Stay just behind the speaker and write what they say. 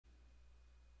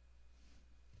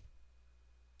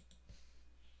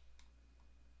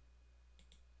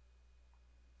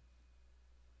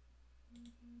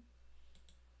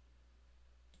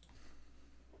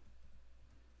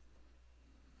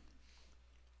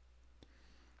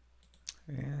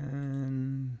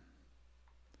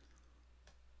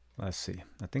Let's see.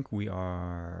 I think we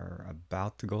are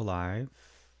about to go live.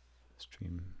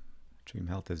 Stream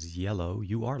health is yellow.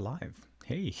 You are live.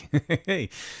 Hey, hey.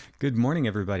 Good morning,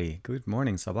 everybody. Good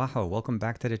morning, Sabaho. Welcome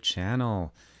back to the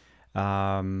channel.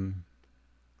 Yeah,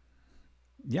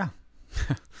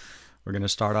 we're gonna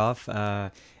start off.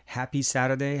 Happy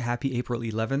Saturday. Happy April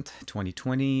 11th,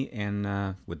 2020.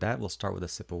 And with that, we'll start with a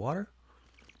sip of water.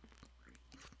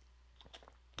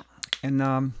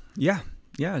 And yeah,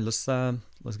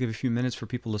 let's give a few minutes for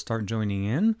people to start joining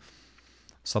in.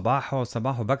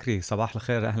 صباحو بكري صباح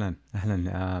الخير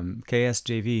أهلا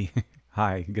KSJV.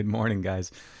 Hi, good morning,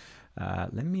 guys.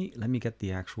 Let me get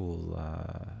the actual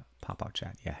pop-out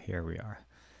chat. Yeah, here we are.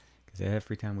 Because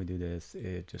every time we do this,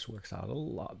 it just works out a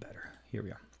lot better. Here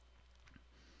we are.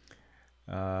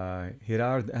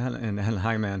 Hirard أهلا.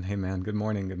 Hi, man. Hey, man. Good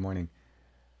morning.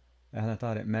 أهلا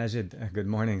طارق ماجد. Good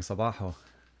morning. صباحو.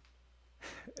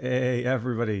 Hey,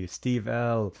 everybody. Steve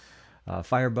L.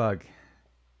 Firebug.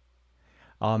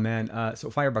 Oh man, so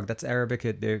Firebug, that's Arabic.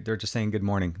 They're just saying good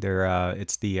morning.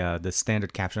 It's the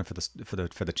standard caption for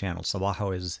the channel.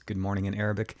 Sabaho is good morning in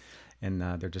Arabic, and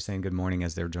they're just saying good morning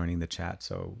as they're joining the chat.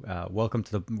 So welcome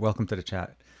to the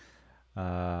chat.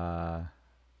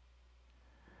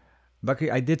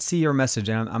 Bakri, I did see your message,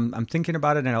 and I'm thinking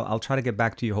about it, and I'll try to get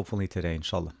back to you hopefully today,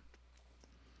 inshallah.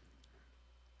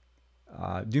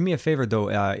 Do me a favor though,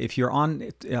 if you're on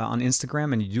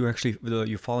Instagram and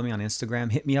you follow me on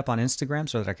Instagram, hit me up on Instagram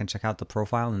so that I can check out the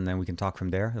profile and then we can talk from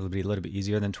there. It'll be a little bit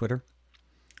easier than Twitter.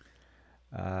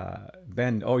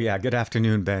 Ben, oh yeah, good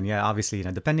afternoon, Ben. Yeah, obviously,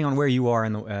 depending on where you are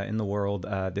in the world,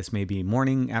 this may be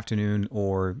morning, afternoon,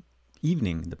 or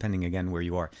evening, depending again where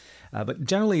you are. But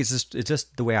generally, it's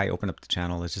just the way I open up the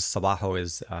channel. It's just Sabaho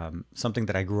is something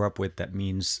that I grew up with that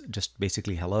means just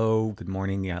basically hello, good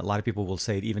morning. Yeah, a lot of people will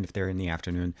say it even if they're in the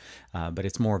afternoon, but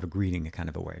it's more of a greeting kind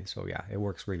of a way. So yeah, it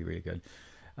works really, really good.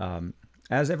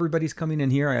 As everybody's coming in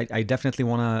here, I definitely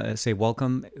want to say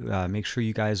welcome. Make sure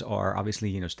you guys are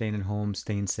obviously, staying at home,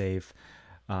 staying safe.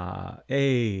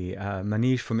 Hey,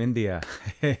 Manish from India.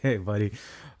 Hey, buddy.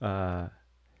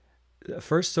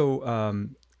 First, so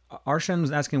Arshan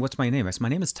was asking, what's my name? My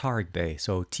name is Tariq Bey,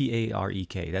 so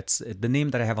Tarek. That's the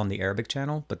name that I have on the Arabic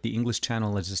channel, but the English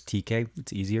channel is just TK.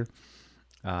 It's easier.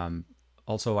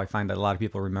 Also, I find that a lot of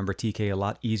people remember TK a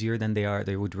lot easier than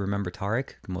they would remember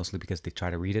Tariq, mostly because they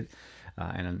try to read it,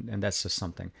 and that's just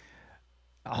something.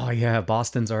 Oh yeah,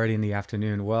 Boston's already in the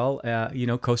afternoon. Well,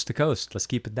 coast to coast. Let's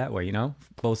keep it that way.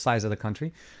 Both sides of the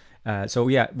country. So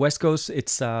yeah, West Coast,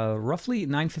 it's roughly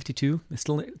 9:52. It's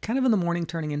still kind of in the morning,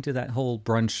 turning into that whole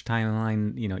brunch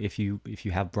timeline. If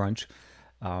you have brunch.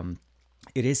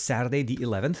 It is Saturday the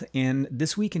 11th, and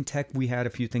this week in tech we had a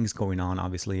few things going on,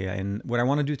 obviously. And what I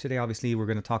want to do today, obviously, we're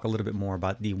going to talk a little bit more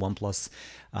about the Oneplus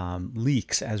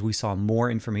leaks, as we saw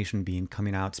more information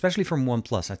coming out, especially from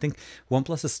Oneplus. I think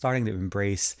Oneplus is starting to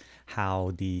embrace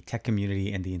how the tech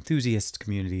community and the enthusiast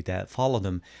community that follow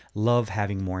them love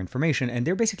having more information, and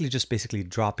they're basically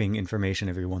dropping information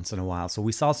every once in a while. So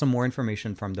we saw some more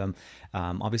information from them.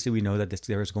 Obviously, we know that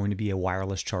there's going to be a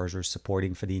wireless charger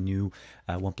supporting for the new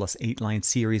OnePlus 8 line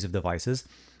series of devices.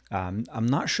 I'm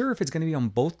not sure if it's going to be on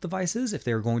both devices, if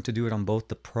they're going to do it on both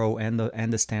the Pro and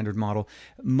the standard model,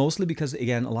 mostly because,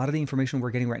 again, a lot of the information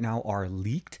we're getting right now are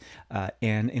leaked.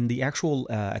 And in the actual,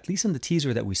 at least in the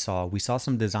teaser that we saw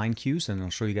some design cues, and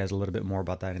I'll show you guys a little bit more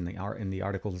about that in the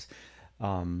articles.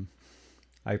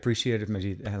 I appreciate it,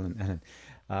 Majid.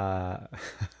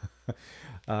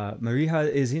 Mariha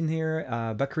is in here,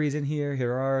 Bakri is in here,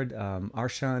 Hirard,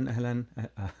 Arshan, ahlan.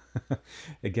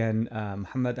 Again,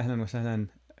 Muhammad, ahlan wa sahlan.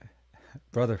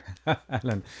 Brother,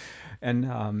 ahlan. And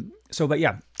but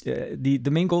yeah, the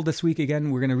main goal this week,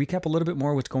 again, we're going to recap a little bit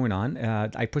more what's going on.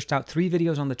 I pushed out 3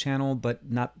 videos on the channel, but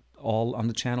not all on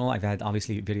the channel. I've had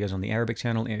obviously videos on the Arabic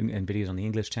channel and videos on the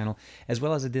English channel, as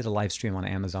well as I did a live stream on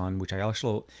Amazon, which I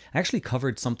actually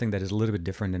covered something that is a little bit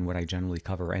different than what I generally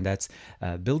cover, and that's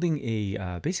building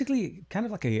a basically kind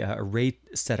of like a RAID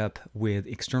setup with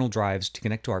external drives to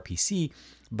connect to our PC.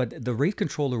 But the RAID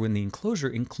controller in the enclosure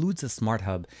includes a smart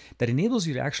hub that enables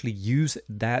you to actually use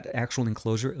that actual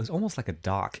enclosure. It's almost like a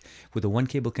dock with a 1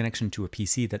 cable connection to a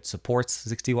PC that supports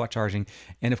 60-watt charging,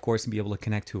 and of course be able to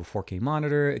connect to a 4K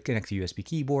monitor, connect to USB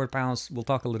keyboard, mouse. We'll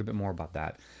talk a little bit more about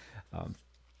that.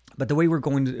 But the way we'll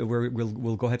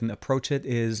go ahead and approach it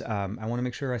is, I want to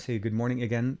make sure I say good morning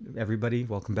again, everybody.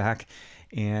 Welcome back,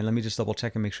 and let me just double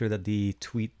check and make sure that the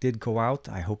tweet did go out.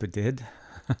 I hope it did.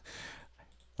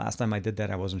 Last time I did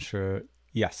that, I wasn't sure.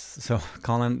 Yes, so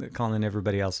Colin,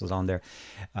 everybody else was on there.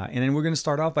 And then we're going to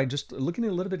start off by just looking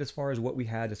a little bit as far as what we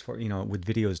had with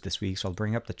videos this week. So I'll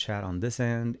bring up the chat on this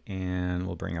end, and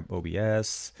we'll bring up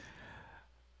OBS.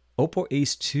 Oppo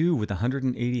Ace 2 with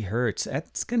 180 hertz.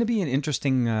 That's going to be an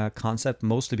interesting concept,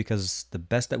 mostly because the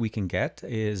best that we can get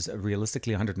is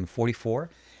realistically 144.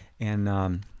 And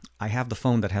I have the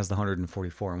phone that has the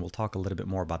 144, and we'll talk a little bit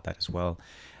more about that as well.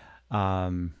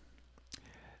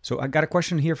 So I got a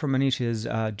question here from Manish is,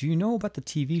 do you know about the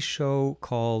TV show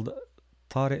called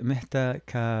Tariq Mehta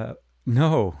Ka...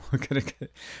 No.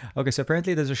 Okay, so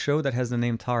apparently there's a show that has the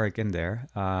name Tariq in there,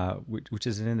 which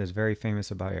is in it, is very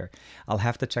famous about here. I'll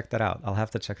have to check that out.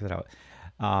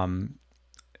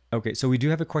 Okay, so we do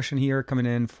have a question here coming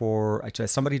in for, actually,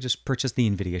 somebody just purchased the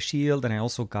NVIDIA Shield, and I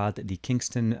also got the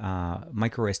Kingston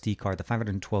micro SD card, the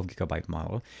 512 gigabyte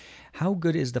model. How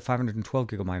good is the 512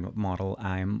 gigabyte model?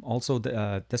 I'm also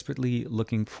desperately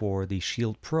looking for the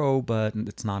Shield Pro, but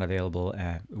it's not available.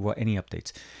 Any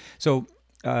updates? So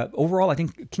overall, I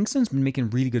think Kingston's been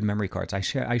making really good memory cards.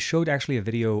 I showed actually a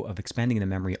video of expanding the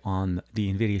memory on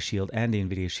the NVIDIA Shield and the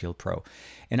NVIDIA Shield Pro.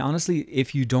 And honestly,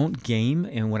 if you don't game,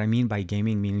 and what I mean by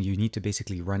gaming, meaning you need to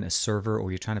basically run a server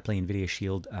or you're trying to play NVIDIA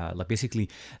Shield, like basically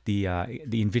the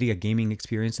NVIDIA gaming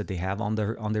experience that they have on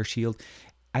their Shield,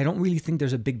 I don't really think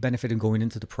there's a big benefit in going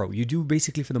into the Pro. You do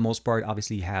basically, for the most part,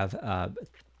 obviously have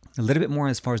a little bit more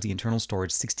as far as the internal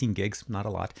storage, 16 gigs, not a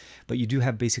lot, but you do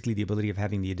have basically the ability of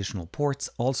having the additional ports.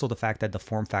 Also the fact that the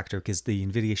form factor, because the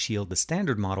NVIDIA Shield, the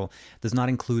standard model, does not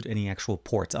include any actual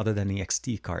ports other than the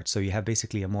XT card. So you have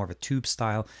basically a more of a tube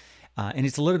style, and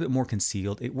it's a little bit more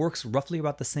concealed. It works roughly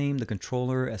about the same. The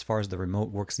controller, as far as the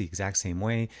remote, works the exact same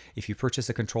way. If you purchase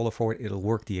a controller for it, it'll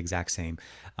work the exact same.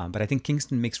 But I think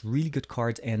Kingston makes really good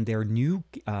cards, and their new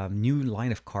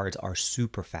line of cards are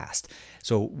super fast.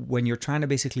 So when you're trying to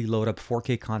basically load up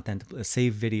 4K content,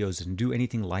 save videos, and do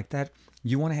anything like that,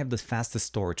 you want to have the fastest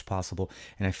storage possible.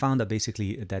 And I found that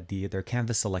basically that their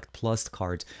Canvas Select Plus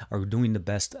cards are doing the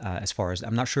best as far as,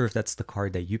 I'm not sure if that's the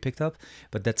card that you picked up,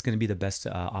 but that's going to be the best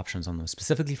options on those,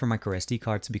 specifically for micro SD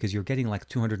cards, because you're getting like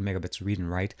 200 megabits read and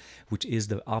write, which is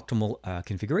the optimal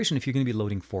configuration if you're going to be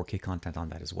loading 4K content on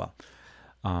that as well.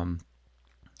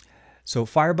 So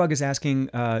Firebug is asking,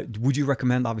 would you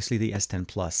recommend obviously the S10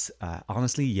 Plus?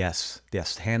 Honestly, yes,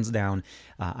 hands down.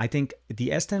 I think the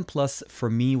S10 Plus for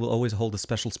me will always hold a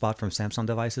special spot from Samsung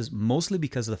devices, mostly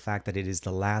because of the fact that it is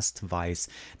the last device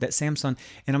that Samsung,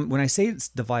 and when I say it's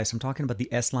device, I'm talking about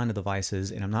the S line of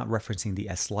devices, and I'm not referencing the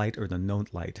S Lite or the Note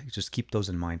Lite. Just keep those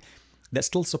in mind. That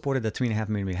still supported the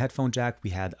 3.5mm headphone jack.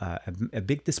 We had a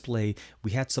big display.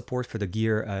 We had support for the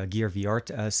Gear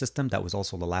VR system. That was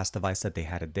also the last device that they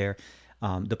had it there.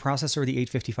 The processor, the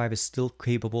 855, is still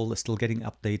capable. It's still getting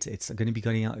updates. It's going to be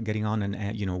getting on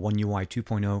an One UI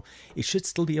 2.0. It should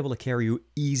still be able to carry you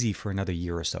easy for another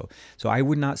year or so. So I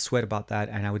would not sweat about that,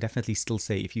 and I would definitely still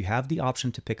say if you have the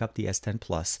option to pick up the S10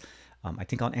 Plus. I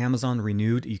think on Amazon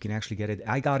Renewed, you can actually get it.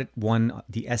 I got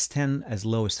the S10 as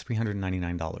low as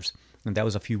 $399. And that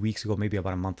was a few weeks ago, maybe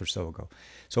about a month or so ago.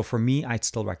 So for me, I'd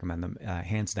still recommend them,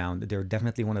 hands down. They're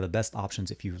definitely one of the best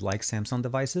options if you like Samsung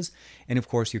devices. And of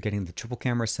course, you're getting the triple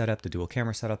camera setup, the dual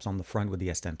camera setups on the front with the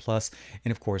S10 Plus,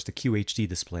 and of course, the QHD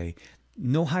display.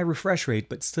 No high refresh rate,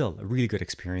 but still a really good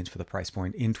experience for the price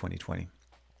point in 2020.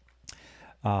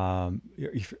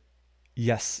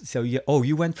 Yes. So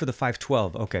you went for the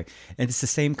 512. Okay. And it's the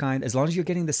same kind. As long as you're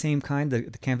getting the same kind, the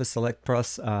Canvas Select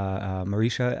Plus,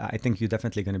 Marisha, I think you're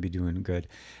definitely going to be doing good.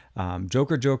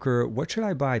 Joker, what should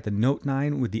I buy? The Note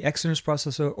 9 with the Exynos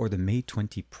processor or the Mate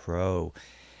 20 Pro?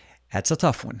 That's a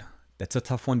tough one. That's a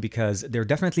tough one because they're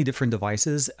definitely different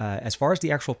devices. As far as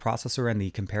the actual processor and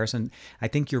the comparison, I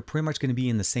think you're pretty much going to be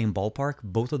in the same ballpark.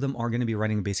 Both of them are going to be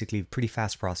running basically pretty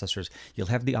fast processors. You'll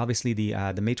have obviously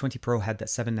the Mate 20 Pro had that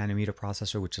 7nm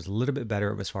processor, which is a little bit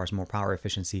better as far as more power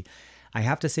efficiency. I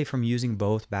have to say from using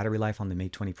both, battery life on the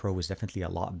Mate 20 Pro was definitely a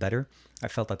lot better. I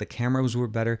felt that the cameras were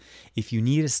better. If you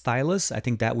need a stylus, I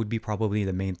think that would be probably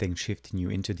the main thing shifting you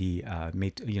into the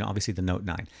Mate, obviously the Note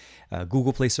 9.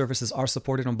 Google Play services are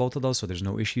supported on both of those, so there's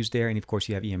no issues there. And of course,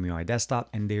 you have EMUI Desktop,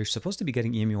 and they're supposed to be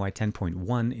getting EMUI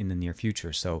 10.1 in the near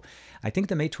future. So I think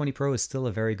the Mate 20 Pro is still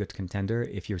a very good contender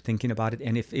if you're thinking about it,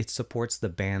 and if it supports the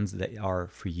bands that are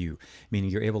for you, meaning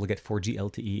you're able to get 4G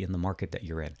LTE in the market that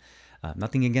you're in.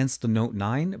 Nothing against the Note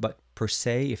 9, but per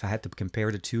se, if I had to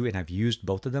compare the two, and I've used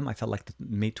both of them, I felt like the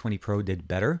Mate 20 Pro did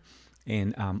better.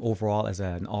 And overall, as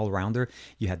an all-rounder,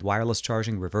 you had wireless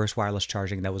charging, reverse wireless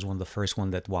charging. That was one of the first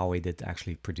one that Huawei did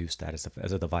actually produce that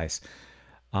as a device.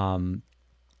 Here's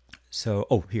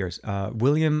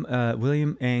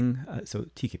William Eng. So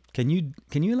TK,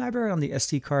 can you elaborate on the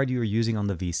SD card you were using on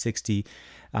the V60?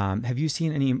 Have you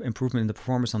seen any improvement in the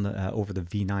performance on the over the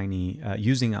V90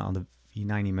 using on the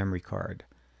V90 memory card?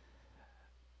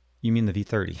 You mean the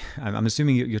V30? I'm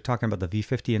assuming you're talking about the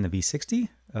V50 and the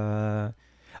V60.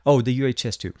 Oh, the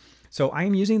UHS2. So I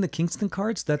am using the Kingston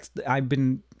cards.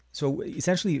 So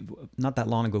essentially not that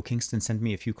long ago, Kingston sent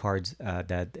me a few cards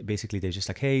that basically they're just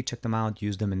like, hey, check them out,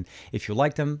 use them, and if you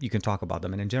like them, you can talk about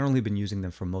them. And I've generally been using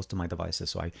them for most of my devices.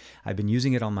 So I've been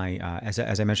using it on my, as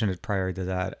I mentioned it prior to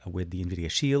that, with the NVIDIA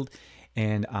Shield.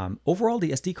 And overall,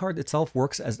 the SD card itself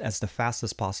works as the fast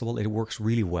as possible. It works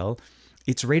really well.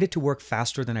 It's rated to work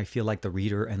faster than I feel like the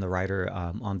reader and the writer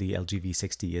on the LG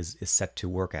V60 is set to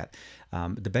work at.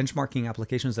 The benchmarking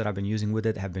applications that I've been using with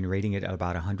it have been rating it at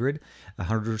about 100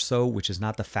 or so, which is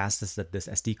not the fastest that this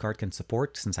SD card can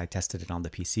support since I tested it on the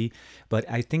PC. But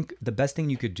I think the best thing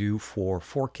you could do for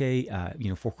 4K,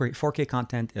 4K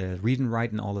content, read and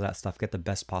write and all of that stuff, get the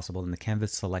best possible. And the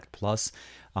Canvas Select Plus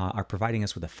are providing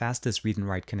us with the fastest read and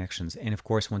write connections. And of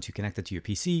course, once you connect it to your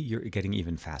PC, you're getting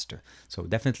even faster. So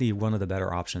definitely one of the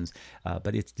better options.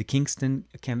 But it's the Kingston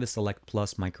Canvas Select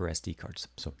Plus micro SD cards.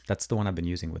 So that's the one I've been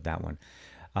using with that one.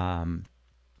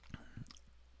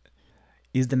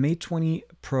 Is the Mate 20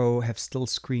 Pro have still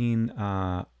screen?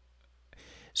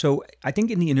 So I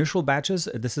think in the initial batches,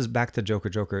 this is back to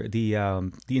Joker. The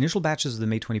initial batches of the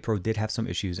Mate 20 Pro did have some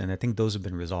issues, and I think those have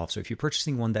been resolved. So if you're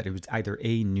purchasing one that it was either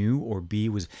A, new, or B,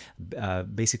 was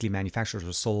basically manufactured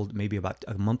or sold maybe about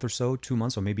a month or so, 2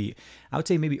 months, or maybe, I would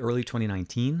say maybe early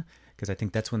 2019, because I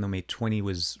think that's when the Mate 20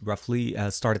 was roughly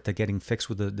started to getting fixed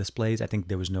with the displays. I think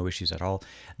there was no issues at all.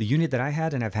 The unit that I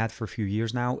had, and I've had for a few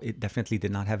years now, it definitely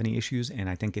did not have any issues, and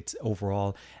I think it's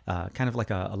overall kind of like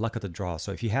a luck of the draw.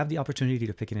 So if you have the opportunity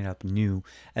to picking it up new,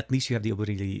 at least you have the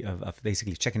ability of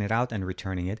basically checking it out and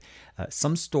returning it.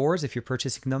 Some stores, if you're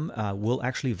purchasing them, will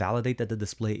actually validate that the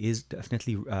display is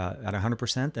definitely at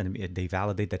 100%, and they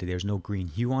validate that there's no green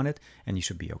hue on it, and you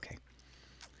should be okay.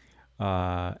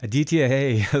 Aditya,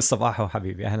 hey, Sabaho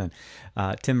Habibi, ahlan.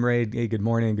 Tim Raid, hey, good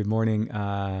morning.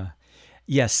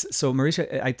 Yes, so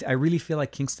Marisha, I really feel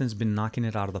like Kingston's been knocking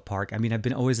it out of the park. I mean, I've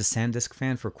been always a SanDisk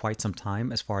fan for quite some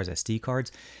time as far as SD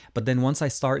cards, but then once I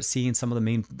start seeing some of the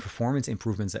main performance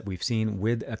improvements that we've seen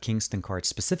with a Kingston card,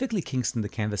 specifically Kingston, the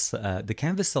Canvas Select,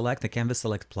 the Canvas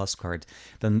Select Plus card,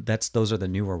 then those are the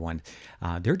newer ones.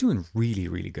 They're doing really,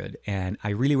 really good, and I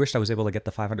really wished I was able to get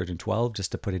the 512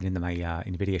 just to put it into my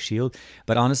NVIDIA Shield.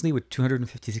 But honestly, with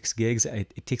 256 gigs,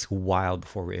 it takes a while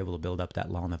before we're able to build up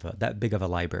that big of a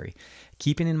library.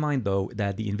 Keeping in mind, though,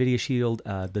 that the NVIDIA Shield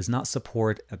does not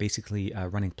support basically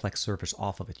running Plex servers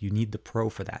off of it. You need the Pro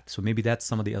for that. So maybe that's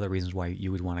some of the other reasons why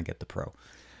you would want to get the Pro.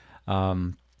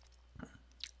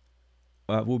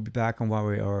 We'll be back on why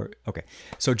we are... Okay,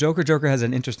 so Joker has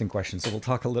an interesting question. So we'll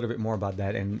talk a little bit more about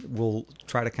that, and we'll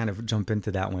try to kind of jump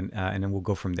into that one, and then we'll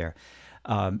go from there.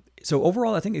 So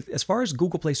overall, I think as far as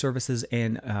Google Play services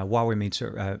and Huawei made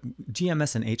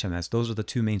GMS and HMS, those are the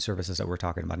two main services that we're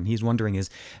talking about. And he's wondering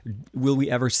will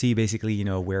we ever see basically,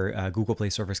 where Google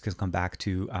Play service can come back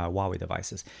to Huawei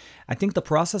devices? I think the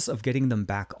process of getting them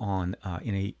back on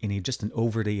in a just an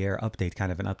over-the-air update,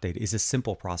 kind of an update, is a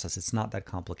simple process. It's not that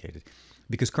complicated.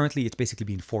 Because currently it's basically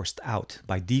being forced out.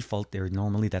 By default,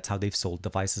 that's how they've sold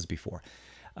devices before.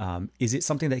 Is it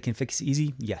something that can fix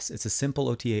easy? Yes, it's a simple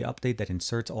OTA update that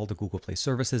inserts all the Google Play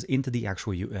services into the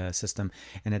actual system,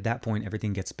 and at that point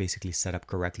everything gets basically set up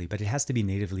correctly, but it has to be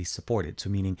natively supported, so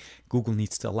meaning Google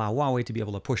needs to allow Huawei to be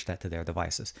able to push that to their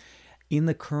devices. In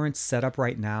the current setup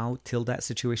right now, till that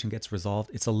situation gets resolved,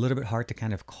 it's a little bit hard to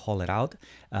kind of call it out.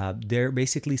 They're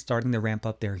basically starting to ramp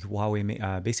up their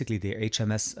Huawei, basically their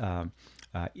HMS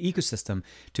ecosystem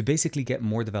to basically get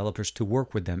more developers to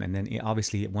work with them. And then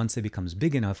obviously once it becomes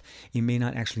big enough, it may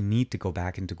not actually need to go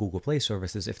back into Google Play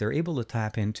services if they're able to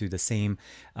tap into the same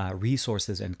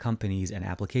resources and companies and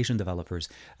application developers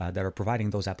that are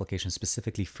providing those applications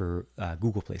specifically for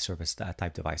Google Play service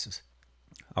type devices.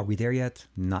 Are we there yet?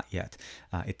 Not yet.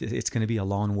 It's going to be a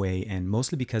long way, and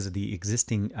mostly because of the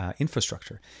existing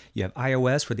infrastructure. You have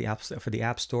iOS for the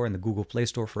App Store and the Google Play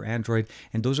Store for Android,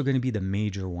 and those are going to be the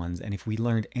major ones. And if we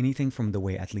learned anything from the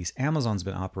way at least Amazon's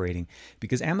been operating,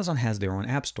 because Amazon has their own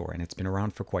App Store and it's been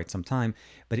around for quite some time,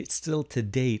 but it's still to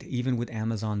date, even with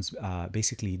Amazon's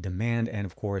basically demand and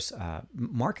of course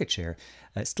market share,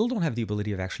 still don't have the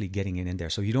ability of actually getting it in there.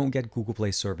 So you don't get Google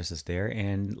Play services there,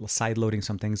 and side loading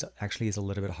some things actually is a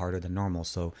little bit harder than normal.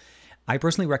 So I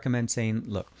personally recommend saying,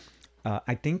 look,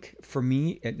 I think for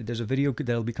me, there's a video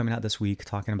that'll be coming out this week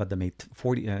talking about the Mate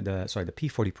 40, the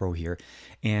P40 Pro here,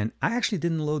 and I actually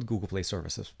didn't load Google Play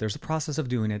services. There's a process of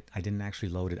doing it. I didn't actually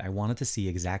load it. I wanted to see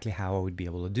exactly how I would be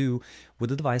able to do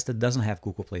with a device that doesn't have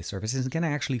Google Play services and can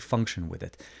actually function with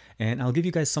it. And I'll give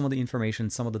you guys some of the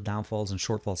information, some of the downfalls and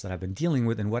shortfalls that I've been dealing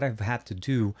with, and what I've had to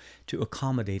do to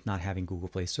accommodate not having Google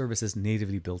Play services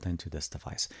natively built into this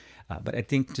device. But I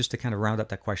think just to kind of round up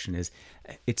that question is,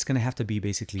 it's going to have to be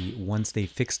basically once they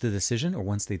fix the decision or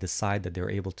once they decide that they're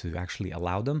able to actually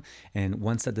allow them. And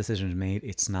once that decision is made,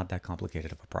 it's not that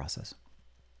complicated of a process.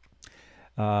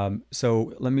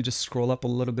 So let me just scroll up a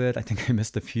little bit. I think I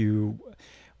missed a few.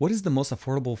 What is the most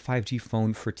affordable 5G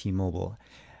phone for T-Mobile?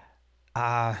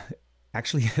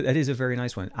 Actually, that is a very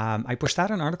nice one. I pushed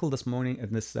out an article this morning,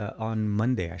 on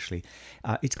Monday actually.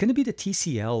 It's going to be the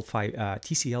TCL's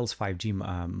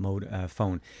 5G mode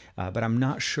phone, but I'm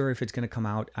not sure if it's going to come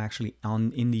out actually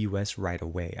in the US right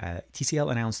away.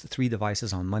 TCL announced 3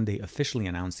 devices on Monday, officially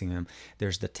announcing them.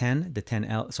 There's the 10, the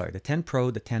 10L, the 10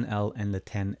 Pro, the 10L, and the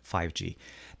 10 5G.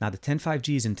 Now, the 10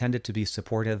 5G is intended to be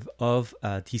supportive of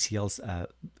TCL's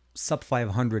sub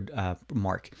 500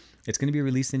 mark. It's going to be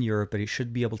released in Europe, but it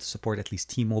should be able to support at least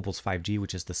T-Mobile's 5G,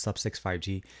 which is the sub 6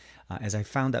 5G, as I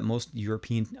found that most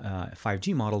European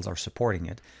 5G models are supporting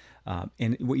it.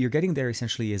 And what you're getting there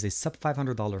essentially is a sub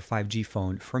 $500 5G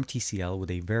phone from TCL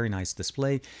with a very nice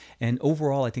display. And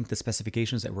overall, I think the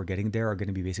specifications that we're getting there are going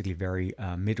to be basically very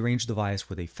mid-range device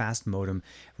with a fast modem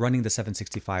running the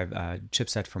 765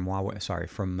 chipset from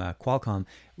Qualcomm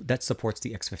that supports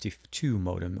the X52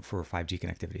 modem for 5G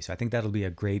connectivity. So I think that'll be a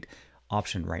great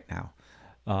option right now.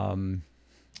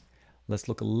 Let's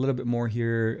look a little bit more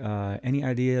here. Any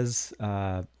ideas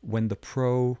when the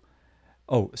Pro...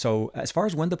 Oh, so as far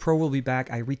as when the Pro will be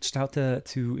back, I reached out to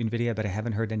NVIDIA, but I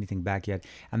haven't heard anything back yet.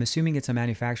 I'm assuming it's a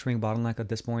manufacturing bottleneck at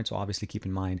this point, so obviously keep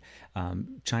in mind,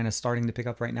 China's starting to pick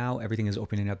up right now. Everything is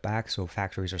opening up back, so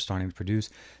factories are starting to produce.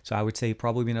 So I would say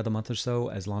probably another month or so,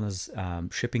 as long as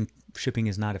shipping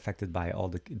is not affected by all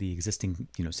the existing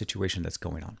situation that's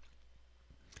going on.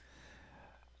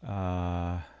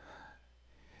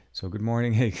 So good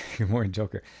morning. Hey, good morning,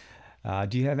 Joker.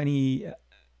 Do you have any...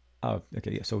 Oh,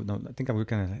 okay. Yeah. So no, I think we're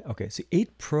kind of okay. So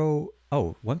 8 Pro.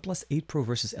 Oh, OnePlus 8 Pro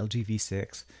versus LG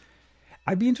V6.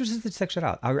 I'd be interested to check that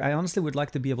out. I honestly would like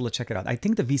to be able to check it out. I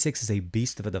think the V6 is a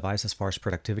beast of a device as far as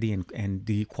productivity and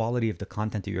the quality of the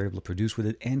content that you're able to produce with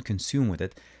it and consume with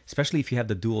it, especially if you have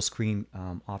the dual screen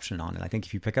option on it. I think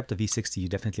if you pick up the V60, you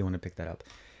definitely want to pick that up.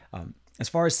 As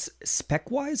far as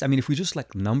spec-wise, I mean, if we just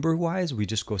like number-wise, we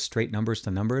just go straight numbers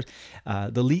to numbers.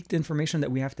 The leaked information that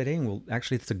we have today, and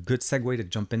it's a good segue to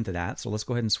jump into that. So let's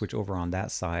go ahead and switch over on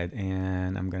that side,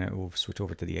 and we'll switch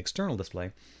over to the external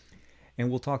display. And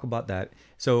we'll talk about that.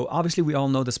 So obviously we all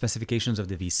know the specifications of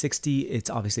the V60. It's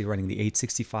obviously running the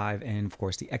 865 and of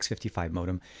course the X55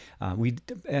 modem.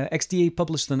 XDA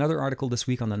published another article this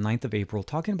week on the 9th of April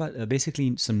talking about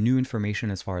basically some new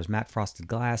information as far as matte frosted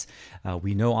glass.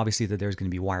 We know obviously that there's going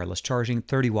to be wireless charging,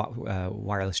 30-watt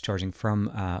wireless charging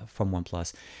from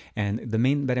OnePlus. And the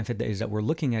main benefit is that we're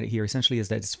looking at it here essentially is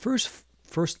that it's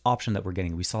first option that we're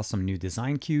getting. We saw some new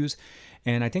design cues,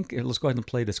 and I think let's go ahead and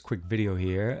play this quick video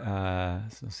here.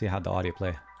 So see how the audio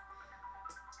play.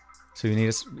 So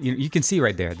you can see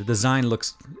right there, the design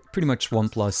looks pretty much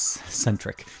OnePlus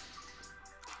centric,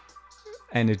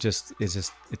 and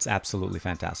it's absolutely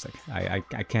fantastic. I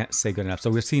can't say good enough.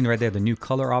 So we're seeing right there the new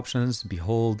color options.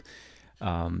 Behold.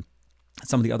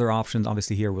 Some of the other options,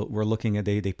 obviously here, we're looking at,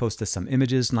 they posted some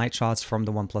images, night shots from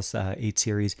the OnePlus 8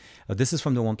 series. This is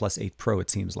from the OnePlus 8 Pro,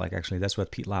 it seems like, actually. That's what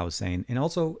Pete Lau was saying. And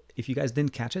also, if you guys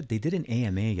didn't catch it, they did an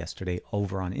AMA yesterday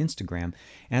over on Instagram,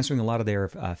 answering a lot of their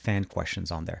fan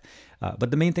questions on there. But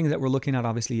the main thing that we're looking at,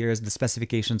 obviously, here is the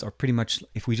specifications are pretty much,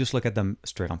 if we just look at them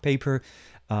straight on paper,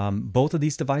 both of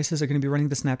these devices are going to be running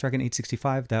the Snapdragon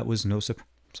 865. That was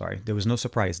there was no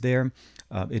surprise there.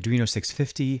 Adreno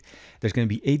 650, there's going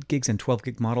to be 8 gigs and 12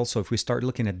 gig models. So if we start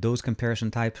looking at those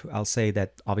comparison type, I'll say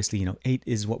that obviously, 8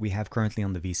 is what we have currently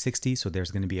on the V60. So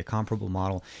there's going to be a comparable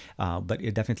model, but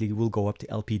it definitely will go up to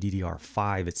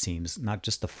LPDDR5, it seems, not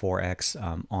just the 4X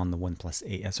on the OnePlus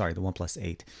 8, the OnePlus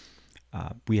 8.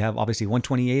 We have obviously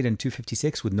 128 and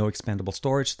 256 with no expandable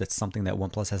storage. That's something that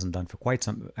OnePlus hasn't done for quite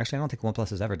some. Actually, I don't think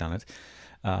OnePlus has ever done it.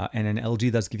 And then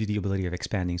LG does give you the ability of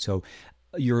expanding. So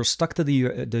you're stuck to the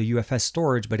UFS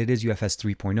storage, but it is UFS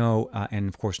 3.0, and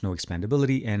of course no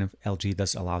expandability. And LG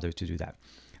does allow you to do that.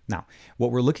 Now,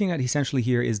 what we're looking at essentially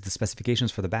here is the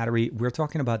specifications for the battery. We're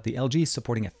talking about the LG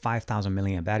supporting a 5,000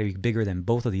 milliamp battery, bigger than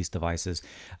both of these devices,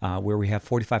 where we have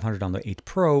 4,500 on the 8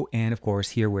 Pro. And of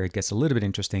course, here where it gets a little bit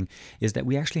interesting is that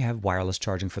we actually have wireless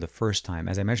charging for the first time.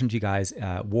 As I mentioned to you guys,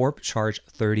 Warp Charge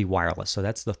 30 wireless. So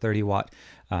that's the 30 watt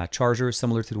charger,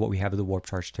 similar to what we have with the Warp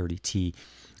Charge 30T.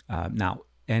 Now,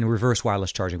 and reverse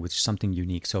wireless charging, which is something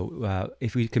unique. So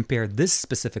if we compare this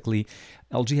specifically,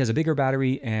 LG has a bigger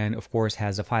battery and of course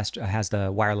has the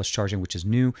wireless charging, which is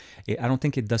new. I don't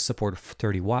think it does support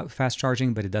 30 watt fast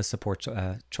charging, but it does support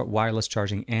wireless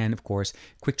charging and of course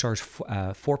quick charge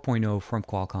 4.0 from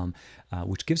Qualcomm,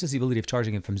 which gives us the ability of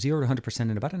charging it from 0 to 100%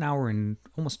 in about an hour and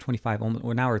almost 25, almost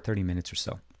an hour 30 minutes or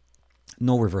so.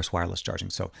 No reverse wireless charging.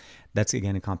 So that's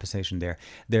again a compensation there.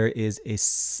 There is a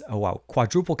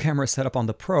quadruple camera setup on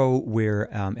the Pro where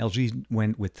LG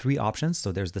went with 3 options.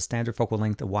 So there's the standard focal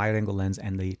length, the wide angle lens,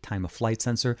 and the time of flight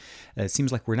sensor. It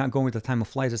seems like we're not going with the time of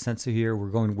flight sensor here. We're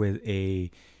going with a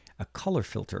color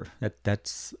filter.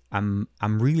 I'm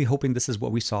really hoping this is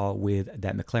what we saw with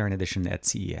that McLaren edition at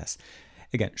CES.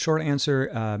 Again, short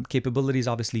answer, capabilities,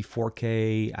 obviously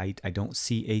 4K. I don't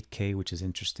see 8K, which is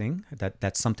interesting.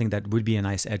 That's something that would be a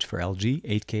nice edge for LG.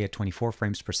 8K at 24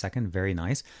 frames per second, very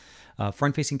nice.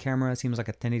 Front-facing camera seems like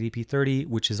a 1080p 30,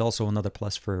 which is also another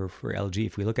plus for LG.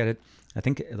 If we look at it, I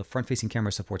think the front-facing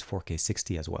camera supports 4K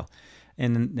 60 as well.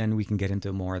 And then we can get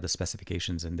into more of the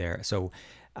specifications in there. So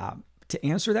to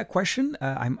answer that question,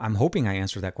 I'm hoping I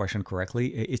answered that question correctly.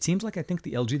 It seems like I think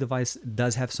the LG device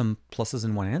does have some pluses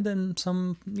in one end and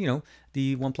some,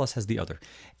 the OnePlus has the other.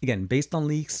 Again, based on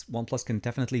leaks, OnePlus can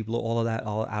definitely blow all of that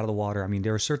all out of the water. I mean,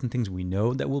 there are certain things we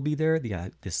know that will be there,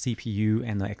 the CPU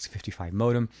and the X55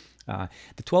 modem.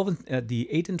 The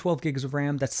 8 and 12 gigs of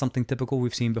RAM, that's something typical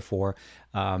we've seen before.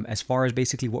 As far as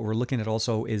basically what we're looking at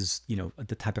also is,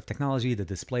 the type of technology, the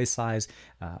display size.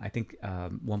 I think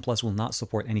OnePlus will not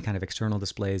support any kind of external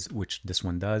displays, which this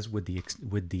one does with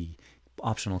the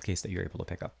optional case that you're able to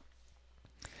pick up.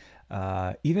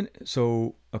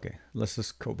 Okay, let's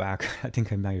just go back. I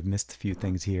think I might have missed a few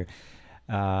things here.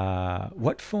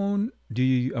 What phone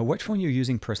you're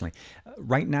using personally?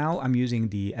 Right now, I'm using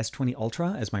the S20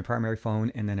 Ultra as my primary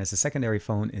phone, and then as a secondary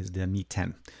phone is the Mi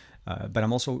 10. But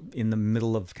I'm also in the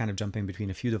middle of kind of jumping between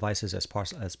a few devices as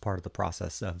part of the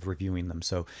process of reviewing them.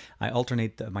 So I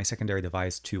alternate my secondary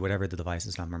device to whatever the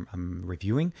devices I'm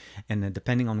reviewing. And then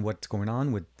depending on what's going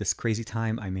on with this crazy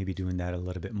time, I may be doing that a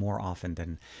little bit more often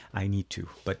than I need to.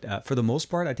 But for the most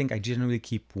part, I think I generally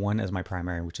keep one as my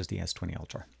primary, which is the S20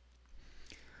 Ultra.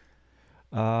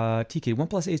 TK,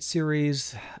 OnePlus 8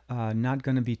 series, not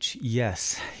going to be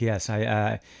yes.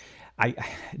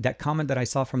 That comment that I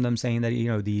saw from them saying that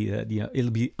it'll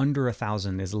be under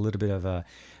 1,000 is a little bit of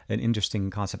an interesting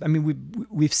concept. I mean,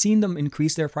 we've seen them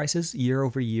increase their prices year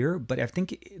over year, but I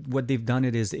think what they've done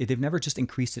is they've never just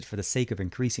increased it for the sake of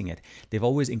increasing it. They've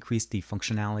always increased the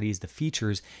functionalities, the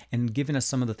features, and given us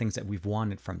some of the things that we've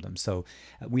wanted from them. So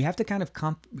we have to kind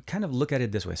of look at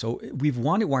it this way. So we've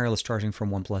wanted wireless charging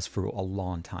from OnePlus for a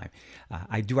long time.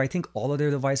 I think all of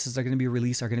their devices are going to be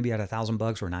released are going to be at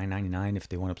 $1,000 or $999 if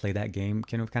they want to play that game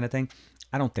kind of thing.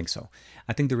 I don't think so.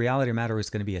 I think the reality of the matter is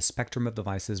going to be a spectrum of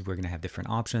devices. We're going to have different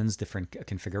options, different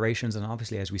configurations, and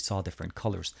obviously, as we saw, different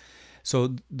colors.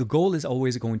 So the goal is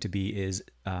always going to be as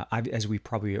we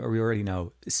already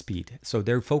know, speed. So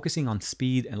they're focusing on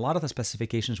speed, and a lot of the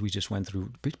specifications we just went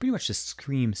through pretty much just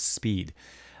scream speed.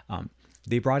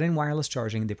 They brought in wireless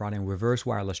charging. They brought in reverse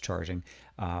wireless charging.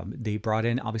 They brought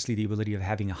in, obviously, the ability of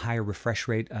having a higher refresh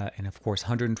rate and, of course,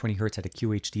 120 hertz at a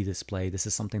QHD display. This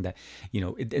is something that,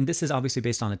 and this is obviously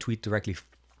based on a tweet directly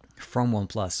from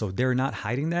OnePlus. So they're not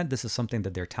hiding that. This is something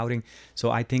that they're touting. So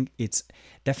I think it's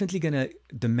definitely going to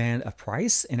demand a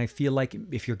price. And I feel like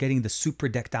if you're getting the super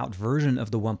decked out version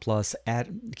of the OnePlus at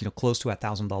close to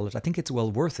 $1,000, I think it's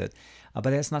well worth it.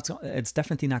 But it's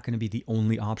definitely not going to be the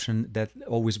only option. That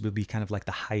always will be kind of like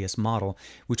the highest model,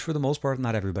 which for the most part,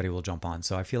 not everybody will jump on.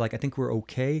 So I think we're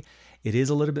okay. It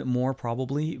is a little bit more,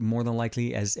 probably more than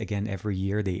likely, as again every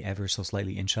year they ever so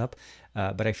slightly inch up.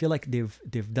 But I feel like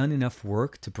they've done enough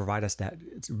work to provide us that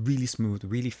it's really smooth,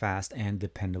 really fast, and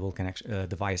dependable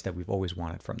device that we've always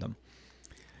wanted from them.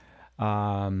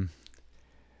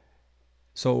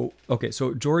 So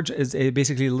George is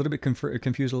basically a little bit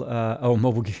confused.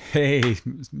 Mobile. Hey,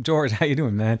 George, how you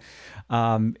doing, man?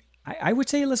 I would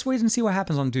say let's wait and see what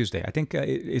happens on Tuesday. I think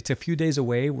it's a few days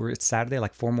away. It's Saturday,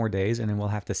 like 4 more days, and then we'll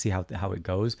have to see how it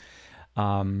goes.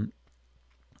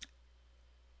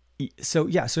 So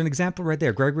yeah, so an example right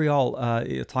there, Gregory All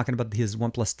talking about his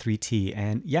OnePlus 3T,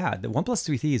 and yeah, the OnePlus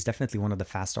 3T is definitely one of the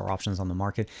faster options on the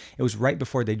market. It was right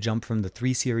before they jumped from the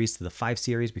 3 series to the 5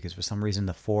 series because for some reason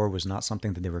the 4 was not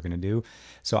something that they were going to do.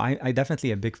 So I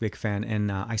definitely a big fan,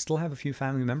 and I still have a few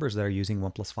family members that are using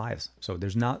OnePlus 5s. So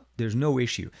there's no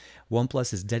issue.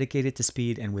 OnePlus is dedicated to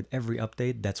speed, and with every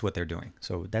update, that's what they're doing.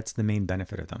 So that's the main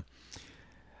benefit of them.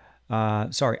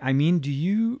 Sorry, I mean, do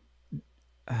you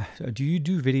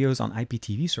do videos on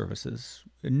IPTV services?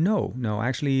 No,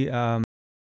 actually,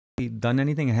 done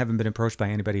anything. I haven't been approached by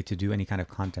anybody to do any kind of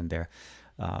content there.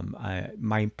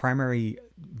 My primary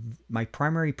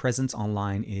presence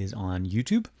online is on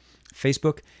YouTube,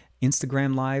 Facebook,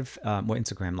 Instagram Live,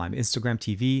 Instagram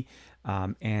TV,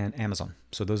 and Amazon.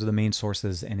 So those are the main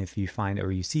sources. And if you find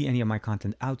or you see any of my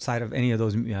content outside of any of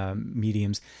those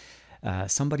mediums,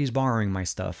 somebody's borrowing my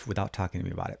stuff without talking to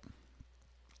me about it.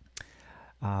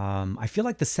 I feel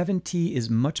like the 7T is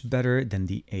much better than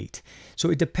the 8.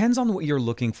 So it depends on what you're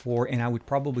looking for, and I would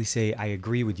probably say I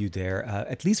agree with you there,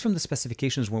 at least from the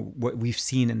specifications, what we've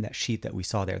seen in that sheet that we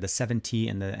saw there, the 7T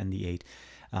and the 8.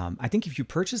 I think if you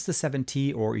purchase the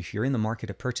 7T, or if you're in the market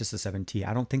to purchase the 7T,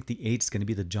 I don't think the 8 is going to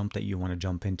be the jump that you want to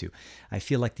jump into. I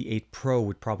feel like the 8 Pro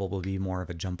would probably be more of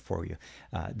a jump for you.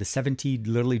 The 7T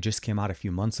literally just came out a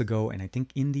few months ago, and I think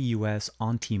in the US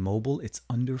on T-Mobile, it's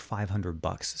under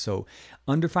 $500. So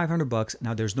under $500.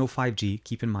 Now there's no 5G.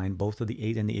 Keep in mind, both of the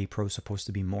 8 and the 8 Pro is supposed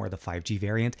to be more of the 5G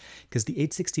variant, because the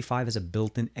 865 is a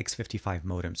built-in X55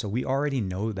 modem. So we already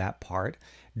know that part,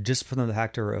 just from the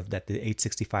factor of that the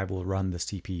 865 will run the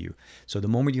CPU. So the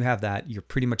moment you have that, you're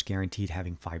pretty much guaranteed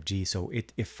having 5G. So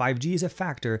if 5G is a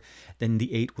factor, then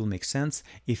the 8 will make sense.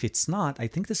 If it's not, I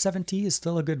think the 7T is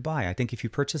still a good buy. I think if you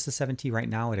purchase the 7T right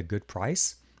now at a good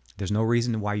price, there's no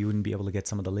reason why you wouldn't be able to get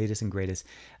some of the latest and greatest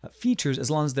features,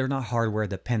 as long as they're not hardware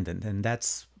dependent. And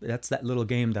that's that little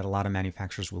game that a lot of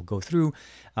manufacturers will go through.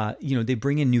 They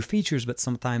bring in new features, but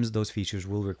sometimes those features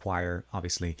will require,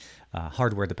 obviously,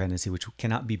 hardware dependency, which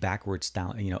cannot be backwards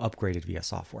down, upgraded via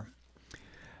software.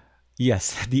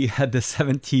 Yes, the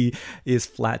 7T is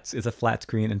flat. It's a flat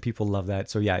screen, and people love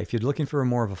that. So yeah, if you're looking for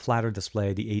more of a flatter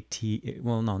display, the 8T,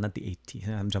 well, no, not the 8T.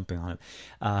 I'm jumping on it.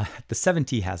 The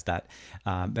 7T has that,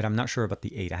 but I'm not sure about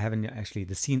the 8. I haven't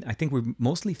actually seen. I think we've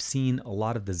mostly seen a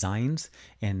lot of designs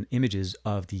and images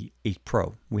of the 8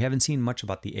 Pro. We haven't seen much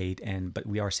about the 8, but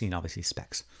we are seeing obviously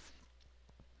specs.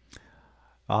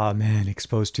 Oh man,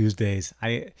 Exposed Tuesdays.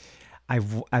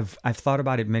 I've thought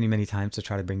about it many times to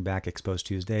try to bring back Exposed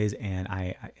Tuesdays, and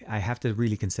I have to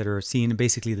really consider seeing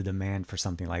basically the demand for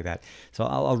something like that. So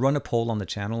I'll run a poll on the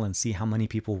channel and see how many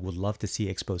people would love to see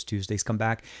Exposed Tuesdays come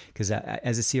back, because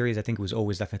as a series, I think it was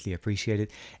always definitely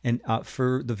appreciated. And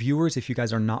for the viewers, if you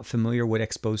guys are not familiar with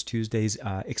Exposed Tuesdays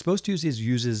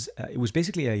uses it was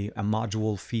basically a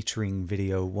module featuring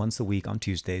video once a week on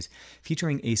Tuesdays,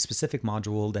 featuring a specific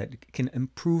module that can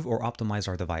improve or optimize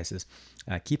our devices.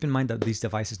 Keep in mind that these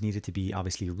devices needed to be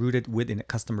obviously rooted within a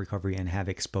custom recovery and have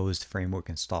Exposed framework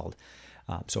installed.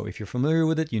 So if you're familiar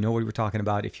with it, you know what we're talking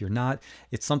about. If you're not,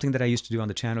 it's something that I used to do on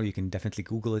the channel. You can definitely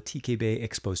Google it, TKBay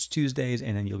Exposed Tuesdays,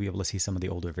 and then you'll be able to see some of the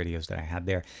older videos that I had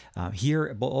there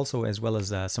here, but also as well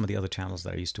as some of the other channels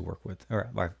that I used to work with,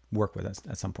 or work with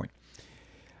at some point.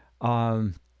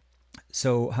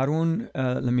 So Harun,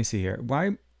 let me see here.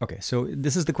 Why? Okay, so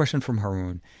this is the question from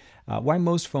Harun. Why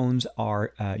most phones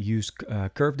use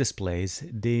curved displays?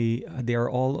 They are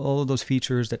all of those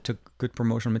features that took good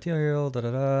promotional material,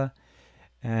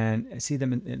 and see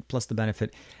them plus the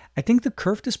benefit. I think the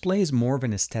curved display is more of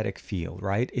an aesthetic feel,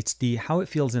 right? It's how it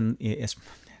feels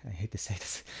I hate to say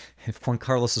this. If Juan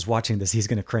Carlos is watching this, he's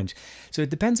going to cringe. So it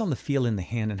depends on the feel in the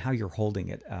hand and how you're holding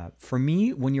it. For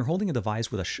me, when you're holding a device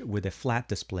with a flat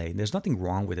display, there's nothing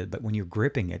wrong with it, but when you're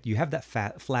gripping it, you have that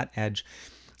flat edge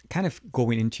kind of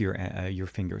going into your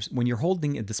fingers. When you're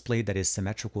holding a display that is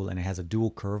symmetrical and it has a dual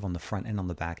curve on the front and on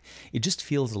the back, it just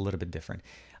feels a little bit different.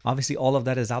 Obviously, all of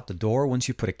that is out the door once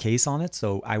you put a case on it.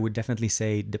 So I would definitely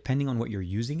say, depending on what you're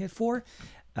using it for,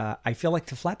 I feel like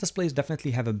the flat displays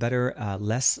definitely have a better,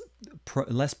 less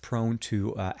prone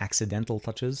to accidental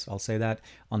touches. I'll say that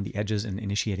on the edges and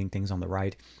initiating things on the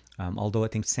right. Although I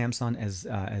think Samsung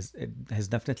has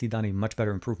definitely done a much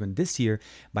better improvement this year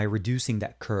by reducing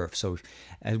that curve. So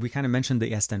as we kind of mentioned,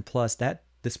 the S10 Plus, that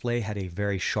display had a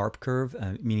very sharp curve,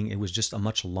 meaning it was just a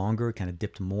much longer, kind of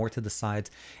dipped more to the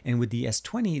sides. And with the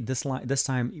S20, this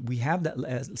time we have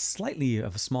that slightly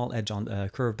of a small edge on the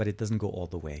curve, but it doesn't go all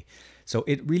the way. So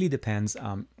it really depends.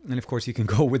 And of course, you can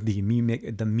go with the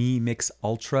Mi Mix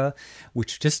Ultra,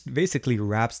 which just basically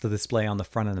wraps the display on the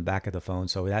front and the back of the phone.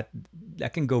 So that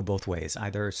can go both ways,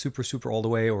 either super all the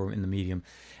way or in the medium.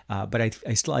 But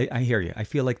I hear you. I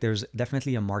feel like there's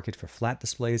definitely a market for flat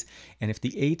displays. And if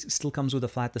the 8 still comes with a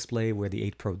flat display where the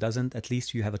 8 Pro doesn't, at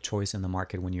least you have a choice in the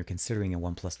market when you're considering a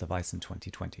OnePlus device in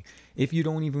 2020. If you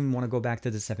don't even want to go back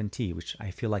to the 7T, which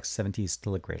I feel like 7T is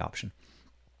still a great option.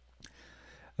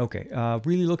 Okay,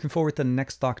 really looking forward to the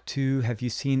next Dock 2. Have you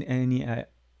seen any...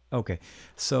 Okay,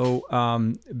 so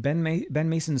Ben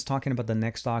Mason is talking about the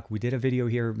next Dock. We did a video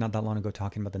here not that long ago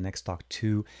talking about the next Dock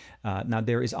 2. Now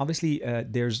there is obviously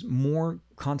there's more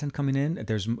content coming in.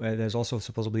 There's also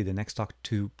supposedly the next Dock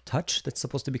 2 Touch that's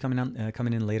supposed to be coming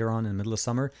in later on in the middle of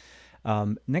summer.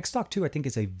 Next Dock 2 I think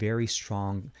is a very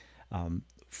strong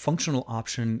functional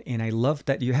option, and I love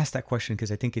that you asked that question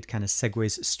because I think it kind of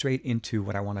segues straight into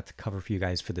what I wanted to cover for you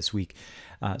guys for this week.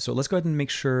 So let's go ahead and make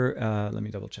sure, let me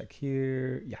double check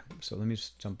here. Yeah, so let me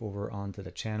just jump over onto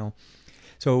the channel.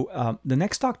 So the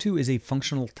next Dock 2 is a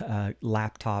functional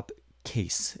laptop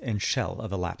case and shell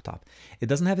of a laptop. It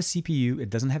doesn't have a CPU, it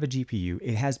doesn't have a GPU.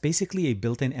 It has basically a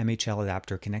built-in MHL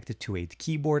adapter connected to a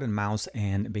keyboard and mouse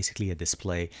and basically a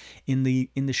display in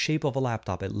the shape of a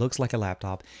laptop. It looks like a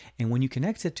laptop, and when you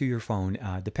connect it to your phone,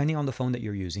 depending on the phone that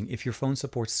you're using, if your phone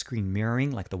supports screen mirroring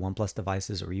like the OnePlus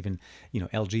devices or even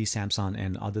LG, Samsung,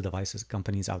 and other devices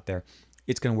companies out there,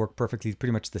 it's going to work perfectly,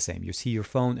 pretty much the same. You see your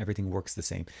phone, everything works the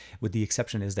same, with the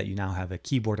exception is that you now have a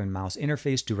keyboard and mouse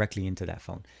interface directly into that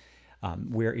phone.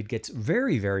 Where it gets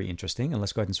very, very interesting, and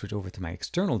let's go ahead and switch over to my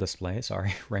external display.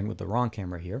 Sorry, ran with the wrong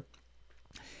camera here.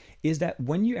 Is that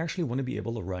when you actually want to be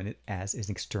able to run it as an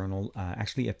external,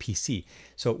 actually a PC.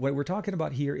 So what we're talking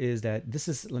about here is that this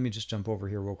is, let me just jump over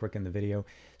here real quick in the video.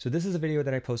 So this is a video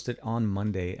that I posted on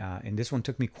Monday, and this one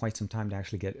took me quite some time to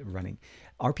actually get running.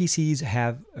 Our PCs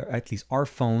have, or at least our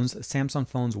phones, Samsung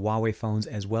phones, Huawei phones,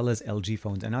 as well as LG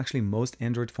phones, and actually most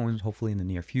Android phones, hopefully in the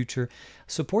near future,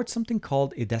 support something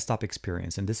called a desktop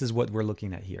experience. And this is what we're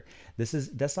looking at here. This is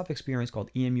desktop experience called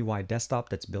emui desktop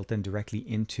that's built in directly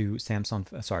into Samsung,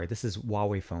 this is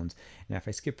Huawei phones. And if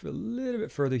I skip a little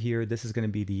bit further here, this is going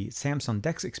to be the Samsung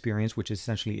DeX experience, which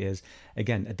essentially is,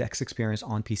 again, a DeX experience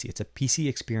on PC. It's a PC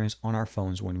experience on our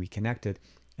phones when we connect it.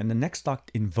 And the next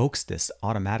Dock invokes this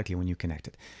automatically when you connect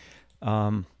it.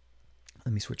 Let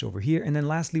me switch over here. And then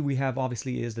lastly, we have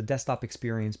obviously is the desktop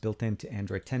experience built into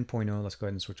Android 10.0. Let's go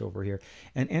ahead and switch over here.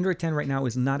 And Android 10 right now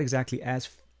is not exactly as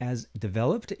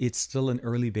developed. It's still an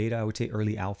early beta, I would say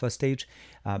early alpha stage,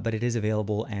 but it is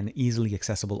available and easily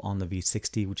accessible on the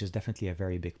V60, which is definitely a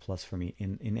very big plus for me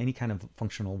in any kind of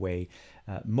functional way,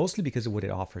 mostly because of what it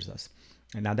offers us.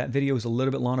 And now that video is a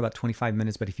little bit long, about 25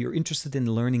 minutes, but if you're interested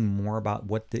in learning more about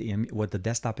what the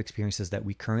desktop experiences that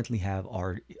we currently have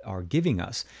are giving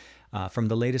us, from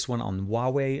the latest one on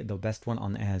Huawei, the best one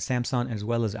on Samsung, as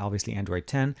well as obviously Android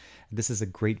 10. This is a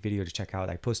great video to check out.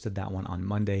 I posted that one on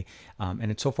Monday,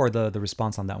 and so far the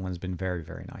response on that one has been very,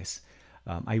 very nice.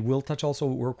 I will touch also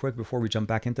real quick before we jump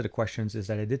back into the questions is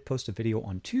that I did post a video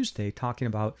on Tuesday talking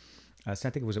about, so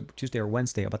I think it was a Tuesday or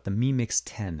Wednesday, about the Mi Mix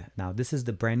 10. Now this is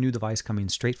the brand new device coming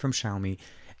straight from Xiaomi,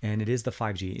 and it is the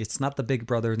 5G. It's not the big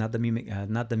brother, not the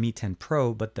Mi 10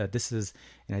 Pro, but this is,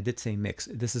 and I did say Mix.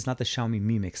 This is not the Xiaomi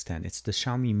Mi Mix 10. It's the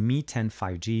Xiaomi Mi 10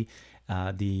 5G.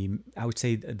 I would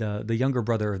say the younger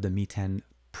brother of the Mi 10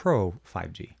 Pro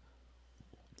 5G.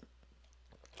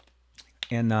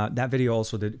 And that video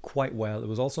also did quite well. It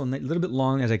was also a little bit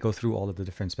long as I go through all of the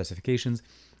different specifications.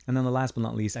 And then the last but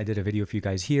not least, I did a video for you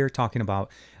guys here talking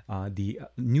about the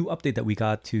new update that we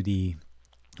got to the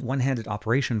one-handed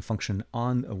operation function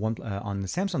on the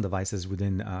Samsung devices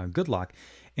within GoodLock.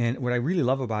 And what I really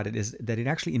love about it is that it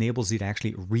actually enables you to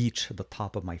actually reach the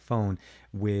top of my phone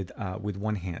with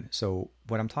one hand. So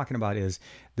what I'm talking about is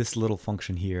this little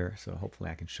function here. So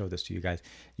hopefully I can show this to you guys.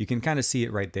 You can kind of see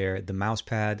it right there, the mouse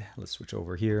pad. Let's switch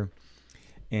over here.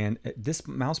 And this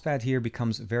mouse pad here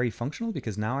becomes very functional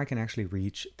because now I can actually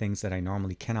reach things that I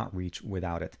normally cannot reach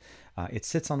without it. It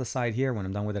sits on the side here. When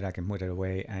I'm done with it, I can put it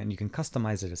away, and you can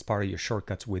customize it as part of your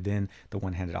shortcuts within the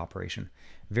one-handed operation.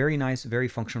 Very nice, very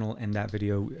functional, and that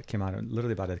video came out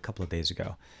literally about a couple of days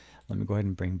ago. Let me go ahead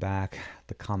and bring back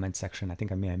the comment section. I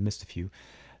think I may have missed a few.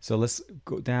 So let's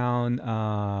go down.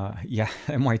 Yeah,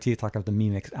 MYT talk about the Mi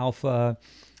Mix Alpha.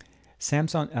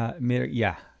 Samsung,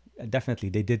 yeah. Definitely,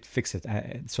 they did fix it.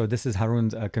 So this is Harun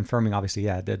confirming, obviously,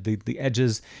 yeah, the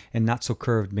edges and not so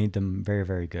curved made them very,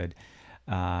 very good.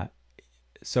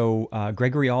 So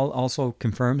Gregory also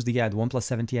confirms the OnePlus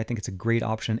 7T. I think it's a great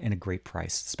option and a great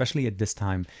price, especially at this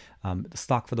time. The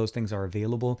stock for those things are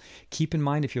available. Keep in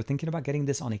mind if you're thinking about getting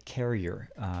this on a carrier.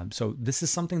 So this is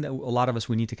something that a lot of us,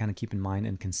 we need to kind of keep in mind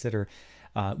and consider.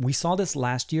 We saw this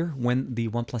last year when the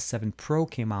OnePlus 7 Pro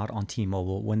came out on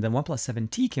T-Mobile. When the OnePlus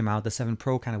 7T came out, the 7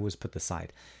 Pro kind of was put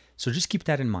aside. So just keep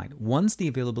that in mind. Once the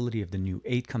availability of the new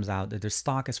 8 comes out, that there's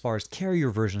stock as far as carrier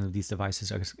version of these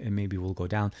devices, it maybe will go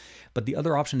down. But the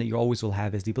other option that you always will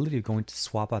have is the ability to go into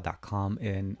swappa.com,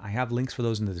 and I have links for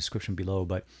those in the description below.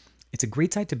 But it's a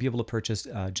great site to be able to purchase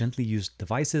gently used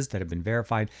devices that have been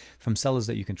verified from sellers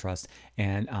that you can trust.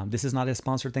 And this is not a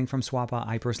sponsored thing from Swappa.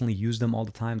 I personally use them all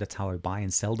the time. That's how I buy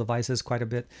and sell devices quite a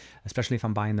bit, especially if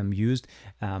I'm buying them used.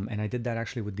 And I did that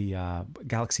actually with the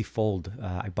Galaxy Fold.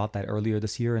 I bought that earlier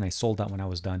this year and I sold that when I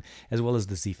was done, as well as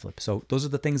the Z Flip. So those are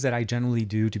the things that I generally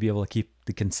do to be able to keep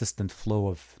the consistent flow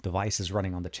of devices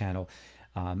running on the channel.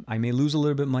 I may lose a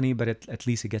little bit of money, but at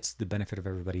least it gets the benefit of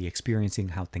everybody experiencing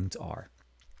how things are.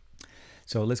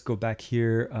 So let's go back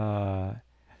here.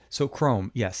 So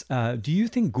Chrome, yes. Do you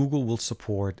think Google will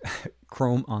support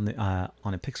Chrome on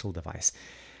a Pixel device?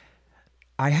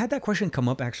 I had that question come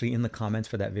up actually in the comments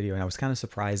for that video, and I was kind of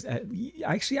surprised.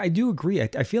 Actually, I do agree.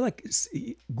 I feel like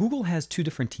Google has two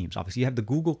different teams. Obviously, you have the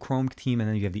Google Chrome team, and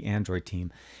then you have the Android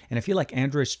team. And I feel like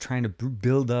Android's trying to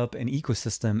build up an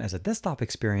ecosystem as a desktop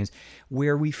experience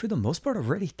where we, for the most part,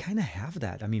 already kind of have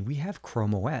that. I mean, we have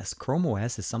Chrome OS. Chrome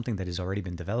OS is something that has already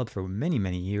been developed for many,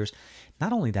 many years.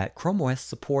 Not only that, Chrome OS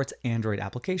supports Android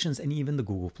applications and even the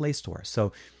Google Play Store.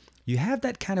 So you have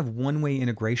that kind of one-way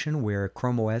integration where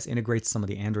Chrome OS integrates some of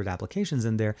the Android applications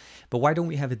in there, but why don't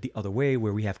we have it the other way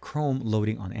where we have Chrome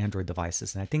loading on Android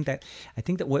devices? And I think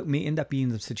that what may end up being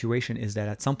the situation is that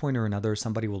at some point or another,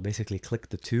 somebody will basically click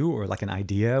the two, or like an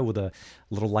idea with a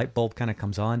little light bulb kind of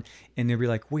comes on, and they'll be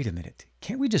like, wait a minute,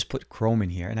 can't we just put Chrome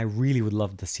in here? And I really would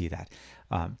love to see that.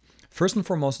 First and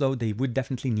foremost, though, they would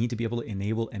definitely need to be able to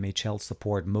enable MHL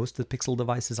support. Most of the Pixel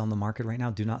devices on the market right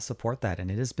now do not support that,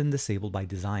 and it has been disabled by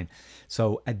design.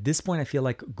 So at this point, I feel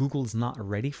like Google's not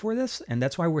ready for this, and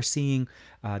that's why we're seeing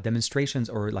demonstrations,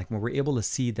 or like when we're able to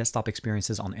see desktop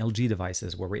experiences on LG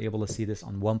devices, where we're able to see this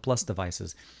on Oneplus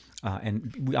devices.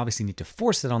 And we obviously need to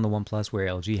force it on the Oneplus, where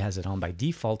LG has it on by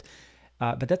default.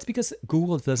 But that's because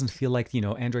Google doesn't feel like,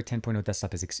 Android 10.0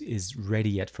 desktop is ready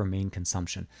yet for main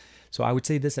consumption. So I would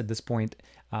say this at this point.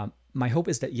 My hope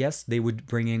is that, yes, they would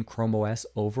bring in Chrome OS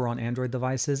over on Android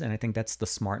devices, and I think that's the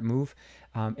smart move.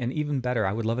 And even better,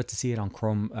 I would love it to see it on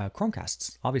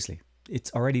Chromecasts, obviously.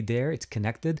 It's already there, it's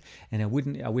connected, and I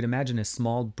would imagine a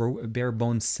small bare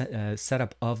bones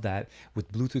setup of that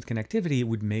with Bluetooth connectivity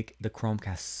would make the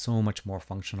Chromecast so much more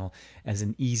functional as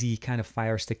an easy kind of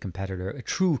Fire Stick competitor, a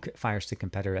true Fire Stick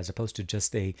competitor, as opposed to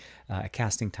just a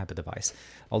casting type of device.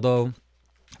 Although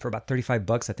for about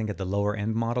 $35, I think at the lower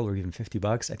end model, or even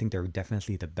 $50, I think they're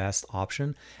definitely the best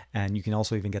option. And you can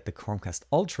also even get the Chromecast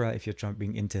Ultra if you're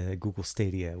jumping into Google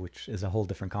Stadia, which is a whole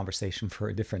different conversation for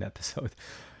a different episode.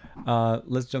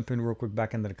 Let's jump in real quick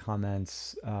back into the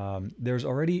comments. There was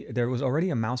already a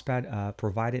mousepad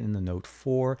provided in the Note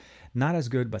 4, not as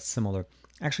good but similar.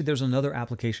 Actually, there's another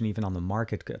application even on the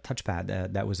market, a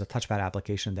touchpad, that was a touchpad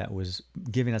application that was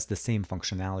giving us the same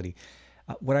functionality.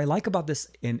 What I like about this,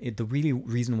 and the really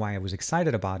reason why I was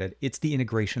excited about it, it's the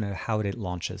integration of how it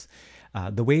launches.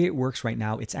 The way it works right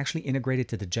now, it's actually integrated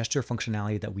to the gesture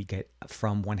functionality that we get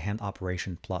from One Hand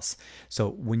Operation Plus. So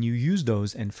when you use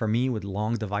those, and for me with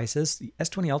long devices, the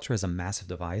S20 Ultra is a massive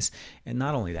device. And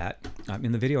not only that,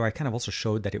 in the video, I kind of also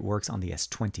showed that it works on the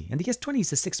S20. And the S20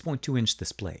 is a 6.2-inch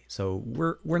display. So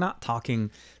we're not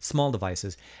talking small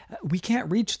devices. We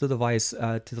can't reach the device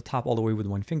to the top all the way with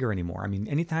one finger anymore. I mean,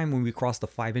 anytime when we cross the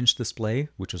 5-inch display,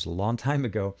 which was a long time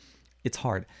ago, it's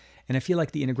hard. And I feel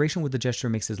like the integration with the gesture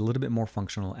makes it a little bit more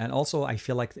functional. And also, I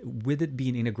feel like with it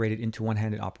being integrated into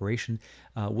one-handed operation,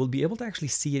 we'll be able to actually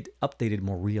see it updated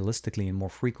more realistically and more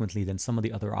frequently than some of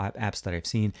the other apps that I've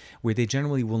seen, where they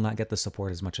generally will not get the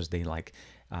support as much as they like.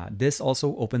 This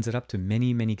also opens it up to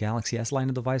many, many Galaxy S line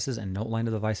of devices and Note line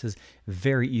of devices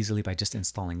very easily by just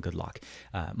installing GoodLock.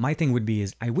 My thing would be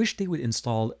is I wish they would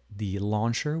install the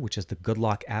launcher, which is the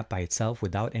GoodLock app by itself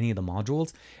without any of the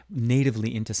modules,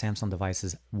 natively into Samsung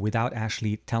devices without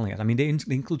actually telling us. I mean, they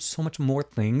include so much more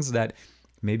things that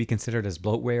may be considered as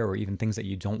bloatware or even things that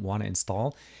you don't want to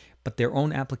install. But their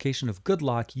own application of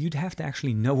GoodLock, you'd have to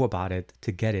actually know about it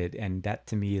to get it. And that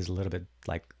to me is a little bit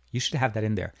like, you should have that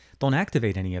in there. Don't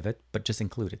activate any of it, but just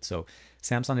include it. So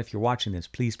Samsung, if you're watching this,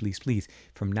 please, please, please,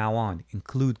 from now on,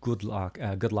 include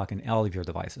GoodLock in all of your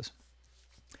devices.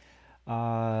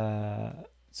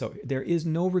 So there is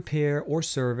no repair or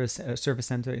service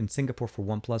center in Singapore for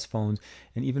OnePlus phones,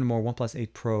 and even more OnePlus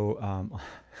 8 Pro.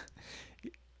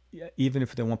 Even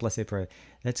if the OnePlus 8 Pro,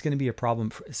 that's going to be a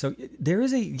problem. So there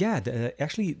is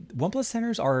actually OnePlus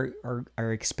centers are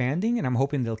expanding, and I'm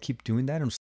hoping they'll keep doing that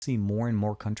and see more and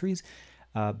more countries.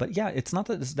 But yeah, it's not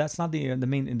that's not the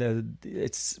main.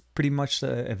 It's pretty much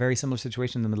a very similar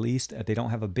situation in the Middle East. They don't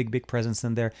have a big presence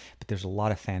in there, but there's a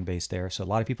lot of fan base there. So a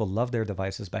lot of people love their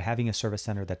devices. But having a service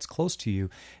center that's close to you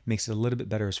makes it a little bit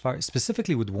better as far,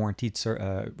 specifically with warranted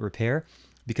repair.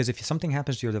 Because if something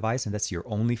happens to your device and that's your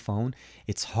only phone,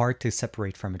 it's hard to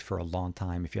separate from it for a long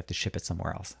time if you have to ship it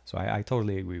somewhere else. So I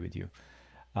totally agree with you.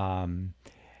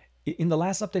 In the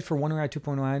last update for One UI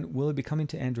 2.1, will it be coming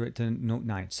to Android to Note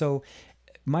 9? So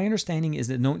my understanding is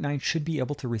that Note 9 should be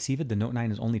able to receive it. The Note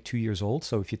 9 is only 2 years old.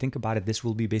 So if you think about it, this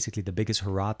will be basically the biggest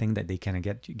hurrah thing that they can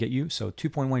get you. So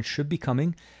 2.1 should be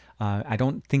coming. I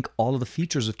don't think all of the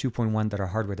features of 2.1 that are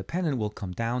hardware dependent will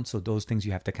come down. So those things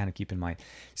you have to kind of keep in mind.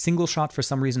 Single shot for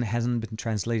some reason hasn't been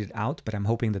translated out, but I'm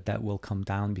hoping that that will come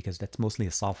down because that's mostly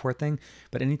a software thing.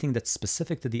 But anything that's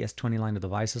specific to the S20 line of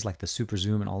devices, like the super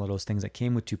zoom and all of those things that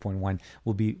came with 2.1,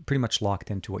 will be pretty much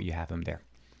locked into what you have them there.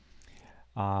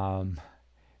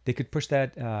 They could push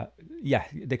that. Yeah,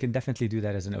 they can definitely do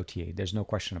that as an OTA. There's no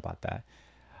question about that.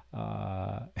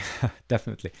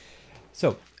 Definitely.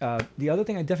 So the other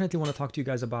thing I definitely want to talk to you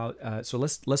guys about, so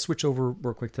let's switch over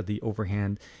real quick to the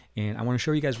overhand, and I want to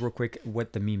show you guys real quick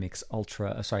what the Mi Mix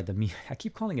Ultra, I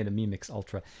keep calling it a Mi Mix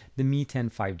Ultra, the Mi 10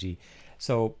 5G.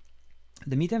 So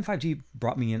the Mi 10 5G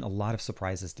brought me in a lot of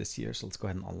surprises this year. So let's go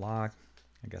ahead and unlock.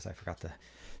 I guess I forgot to.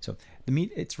 So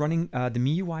it's running the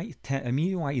MIUI 10,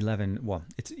 MIUI 11. Well,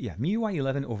 MIUI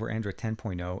 11 over Android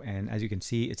 10.0, and as you can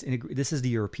see, this is the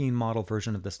European model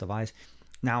version of this device.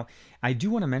 Now, I do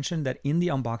want to mention that in the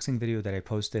unboxing video that I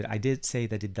posted, I did say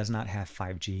that it does not have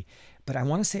 5G, but I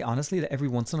want to say honestly that every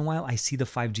once in a while I see the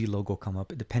 5G logo come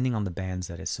up depending on the bands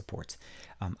that it supports.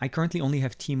 I currently only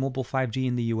have T-Mobile 5G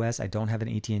in the US. I don't have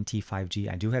an AT&T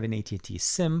 5G. I do have an AT&T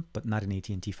SIM, but not an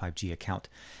AT&T 5G account.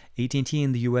 AT&T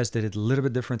in the US did it a little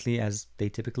bit differently, as they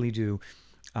typically do.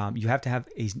 You have to have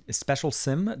a special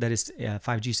SIM that is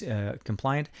 5G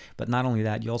compliant, but not only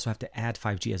that, you also have to add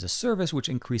 5G as a service, which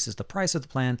increases the price of the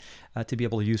plan to be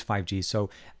able to use 5G. So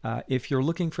if you're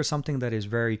looking for something that is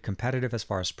very competitive as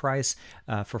far as price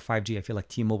for 5G, I feel like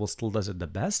T-Mobile still does it the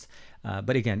best.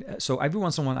 But again, so every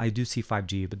once in a while I do see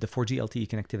 5G, but the 4G LTE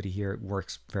connectivity here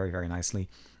works very nicely.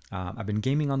 I've been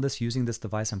gaming on this, using this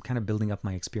device. I'm kind of building up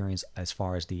my experience as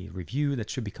far as the review that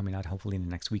should be coming out hopefully in the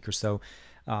next week or so.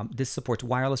 This supports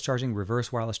wireless charging,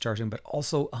 reverse wireless charging, but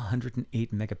also a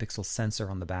 108 megapixel sensor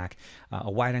on the back, a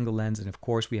wide angle lens, and of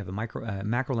course we have a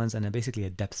macro lens and basically a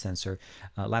depth sensor.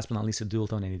 Last but not least, a dual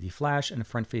tone LED flash and a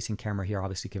front facing camera here,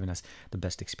 obviously giving us the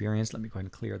best experience. Let me go ahead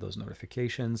and clear those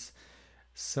notifications.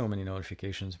 So many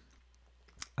notifications.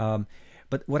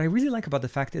 But what I really like about the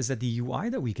fact is that the UI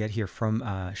that we get here from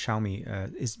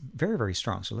Xiaomi is very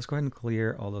strong. So let's go ahead and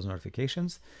clear all those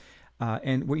notifications.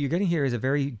 And what you're getting here is a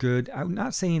very good, I'm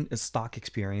not saying a stock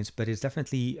experience, but it's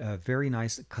definitely very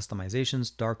nice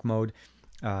customizations, dark mode.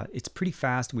 It's pretty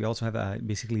fast. We also have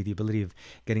basically the ability of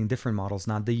getting different models.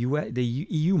 Now, the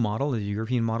EU model, the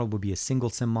European model, will be a single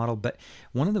SIM model. But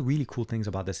one of the really cool things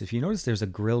about this, if you notice, there's a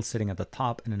grill sitting at the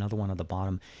top and another one at the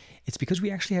bottom. It's because we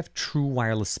actually have true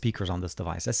wireless speakers on this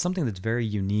device. That's something that's very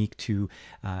unique to,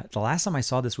 the last time I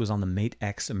saw this was on the Mate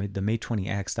X, the Mate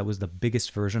 20X. That was the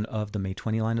biggest version of the Mate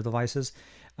 20 line of devices.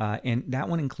 And that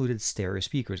one included stereo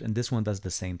speakers, and this one does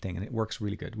the same thing, and it works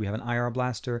really good. We have an IR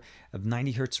blaster, a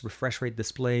 90 hertz refresh rate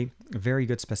display, very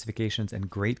good specifications,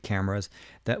 and great cameras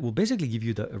that will basically give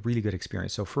you a really good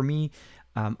experience. So for me,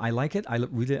 I like it.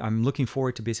 I'm looking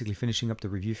forward to basically finishing up the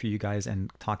review for you guys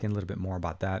and talking a little bit more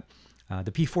about that.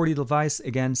 The P40 device,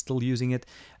 again, still using it.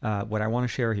 What I want to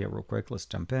share here real quick, let's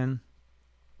jump in.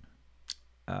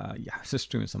 Just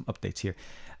doing some updates here.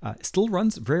 Still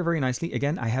runs very nicely.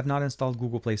 Again, I have not installed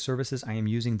Google Play services. I am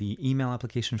using the email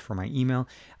application for my email.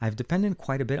 I've depended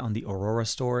quite a bit on the Aurora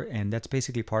store, and that's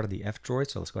basically part of the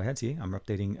F-Droid. So let's go ahead. See, I'm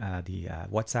updating the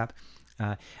WhatsApp.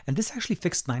 And this actually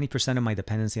fixed 90% of my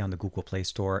dependency on the Google Play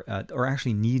Store, or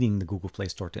actually needing the Google Play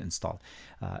Store to install.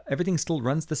 Everything still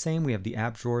runs the same. We have the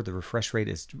app drawer. The refresh rate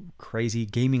is crazy.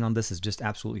 Gaming on this is just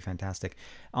absolutely fantastic.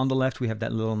 On the left, we have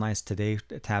that little nice Today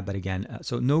tab, but again,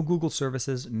 so no Google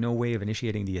services, no way of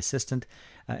initiating the assistant.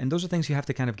 And those are things you have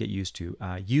to kind of get used to.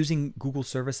 Using Google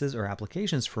services or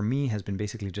applications for me has been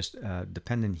basically just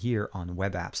dependent here on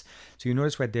web apps. So you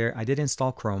notice right there, I did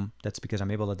install Chrome. That's because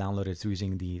I'm able to download it through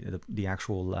using the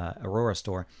actual Aurora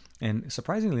store. And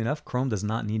surprisingly enough, Chrome does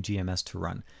not need GMS to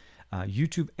run.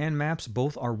 YouTube and Maps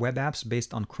both are web apps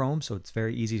based on Chrome, so it's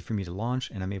very easy for me to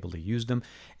launch and I'm able to use them.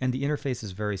 And the interface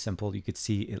is very simple. You could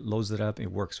see it loads it up.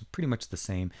 It works pretty much the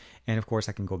same. And of course,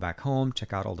 I can go back home,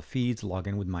 check out all the feeds, log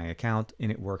in with my account,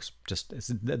 and it works just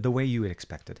the way you would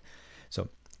expect it. So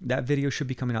that video should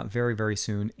be coming out very, very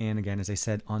soon. And again, as I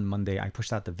said, on Monday, I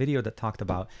pushed out the video that talked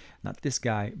about not this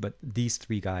guy, but these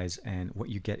three guys, and what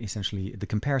you get essentially the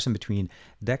comparison between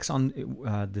DeX on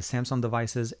the Samsung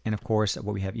devices, and of course,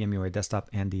 what we have emui desktop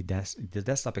and the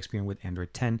desktop experience with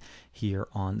Android 10 here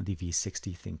on the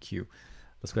V60 ThinQ.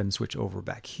 Let's go ahead and switch over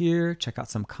back here. Check out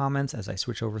some comments as I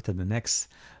switch over to the next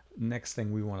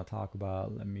thing we want to talk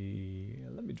about. Let me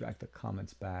drag the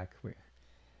comments back.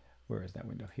 Where is that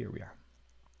window? Here we are.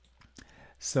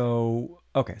 So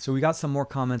okay, so we got some more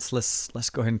comments. Let's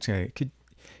go ahead and check. Could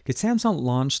Samsung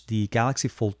launch the Galaxy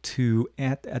Fold 2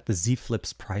 at the Z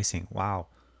Flip's pricing? Wow,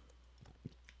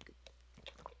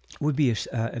 would be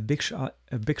a big shot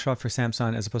for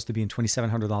Samsung, as opposed to being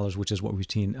 $2,700, which is what we've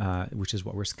seen, which is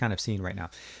what we're kind of seeing right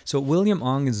now. So William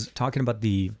Ong is talking about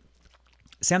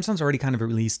Samsung's already kind of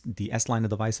released the S line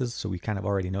of devices, so we kind of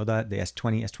already know that the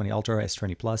S20, S20 Ultra,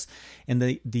 S20 Plus, and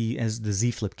as the Z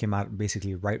Flip came out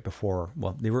basically right before.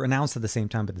 Well, they were announced at the same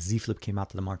time, but the Z Flip came out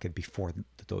to the market before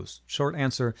those. Short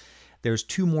answer: there's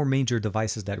two more major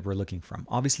devices that we're looking from.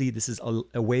 Obviously, this is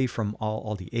away from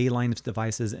all the A line of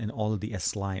devices, and all of the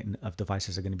S line of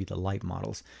devices are going to be the light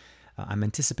models. I'm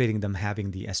anticipating them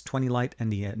having the S20 Lite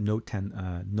and the Note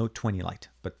 10, Note 20 Lite,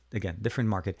 but again, different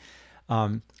market.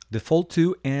 The Fold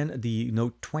 2 and the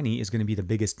Note 20 is going to be the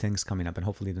biggest things coming up, and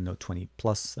hopefully the Note 20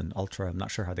 Plus and Ultra. I'm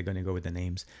not sure how they're going to go with the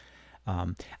names.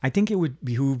 I think it would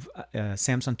behoove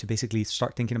Samsung to basically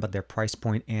start thinking about their price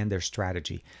point and their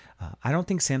strategy. I don't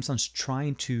think Samsung's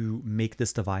trying to make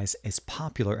this device as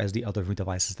popular as the other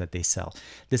devices that they sell.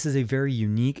 This is a very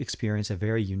unique experience, a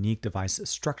very unique device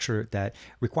structure that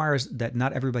requires that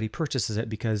not everybody purchases it,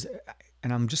 because,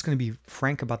 and I'm just going to be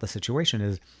frank about the situation,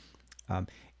 is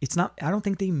it's not, I don't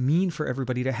think they mean for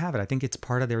everybody to have it. I think it's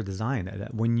part of their design.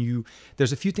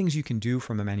 There's a few things you can do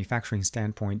from a manufacturing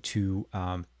standpoint to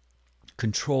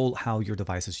control how your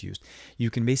device is used. You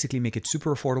can basically make it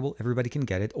super affordable, everybody can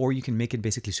get it, or you can make it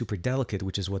basically super delicate,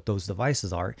 which is what those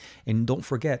devices are. And don't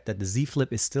forget that the Z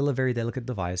Flip is still a very delicate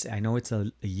device. I know it's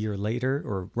a year later,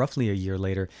 or roughly a year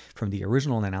later from the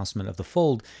original announcement of the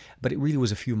Fold, but it really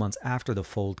was a few months after the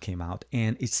Fold came out,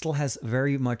 and it still has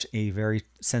very much a very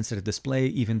sensitive display,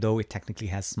 even though it technically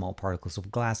has small particles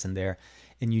of glass in there,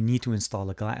 and you need to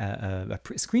install a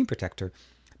screen protector.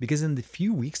 Because in the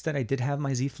few weeks that I did have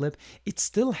my Z Flip, it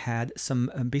still had some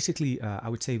I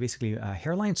would say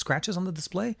hairline scratches on the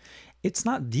display. It's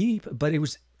not deep, but it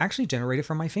was actually generated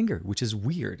from my finger, which is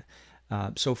weird.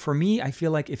 So for me, I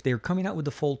feel like if they're coming out with the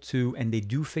Fold 2 and they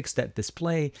do fix that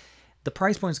display, the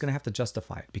price point is going to have to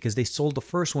justify it, because they sold the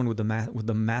first one with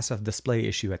the massive display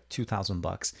issue at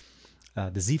 $2,000.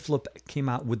 The Z Flip came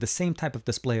out with the same type of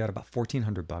display at about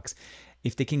 $1,400.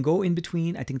 If they can go in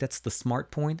between, I think that's the smart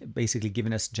point, basically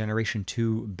giving us Generation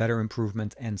 2 better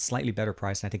improvement and slightly better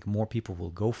price. And I think more people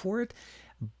will go for it,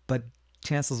 but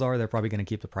chances are they're probably going to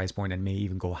keep the price point and may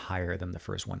even go higher than the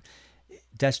first one.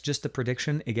 That's just a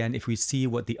prediction. Again, if we see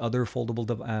what the other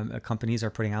foldable companies are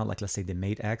putting out, like let's say the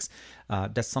Mate X,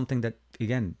 that's something that,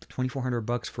 again,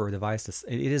 $2,400 for a device.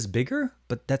 It is bigger,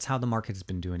 but that's how the market has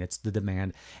been doing. It's the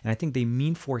demand, and I think they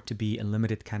mean for it to be a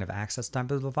limited kind of access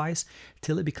type of device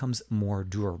till it becomes more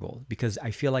durable. Because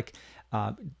I feel like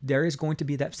there is going to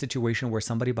be that situation where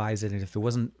somebody buys it, and if it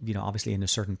wasn't, obviously in a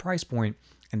certain price point,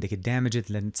 and they could damage it,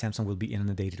 then Samsung will be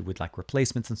inundated with like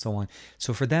replacements and so on.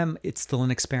 So for them, it's still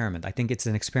an experiment. I think it's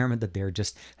an experiment that they're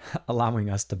just allowing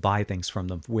us to buy things from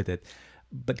them with it.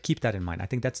 But keep that in mind. I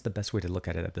think that's the best way to look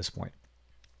at it at this point.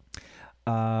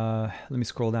 Let me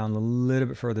scroll down a little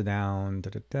bit further down.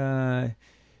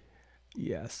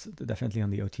 Yes, definitely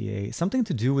on the OTA. Something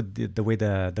to do with the way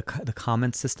the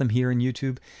comment system here in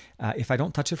YouTube. If I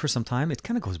don't touch it for some time, it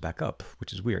kind of goes back up,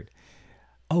 which is weird.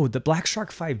 Oh, the Black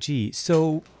Shark 5G.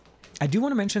 So I do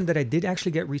want to mention that I did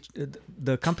actually get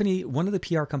the company, one of the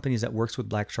PR companies that works with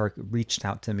Black Shark reached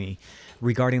out to me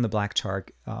regarding the Black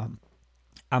Shark.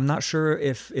 I'm not sure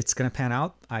if it's going to pan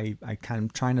out. I kind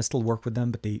of trying to still work with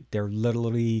them, but they're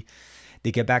literally,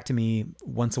 they get back to me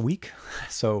once a week.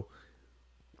 So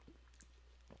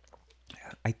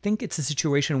I think it's a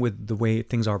situation with the way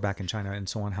things are back in China and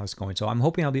so on, how it's going. So I'm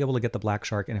hoping I'll be able to get the Black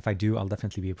Shark. And if I do, I'll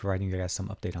definitely be providing you guys some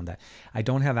update on that. I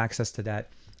don't have access to that.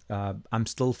 I'm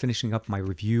still finishing up my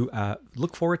review.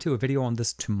 Look forward to a video on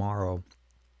this tomorrow.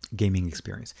 Gaming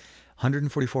experience.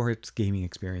 144 Hz gaming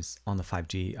experience on the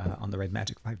 5G, on the Red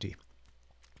Magic 5G.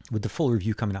 With the full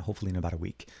review coming out hopefully in about a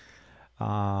week.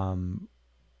 So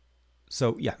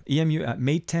yeah, EMU,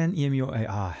 Mate 10, EMU,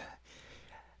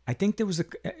 I think there was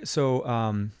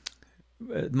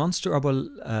Monster Abu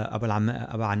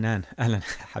Annan, Ahlan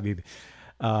Habibi.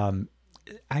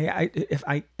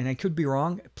 I could be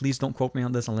wrong. Please don't quote me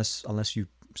on this unless you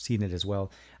seen it as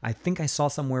well. I think I saw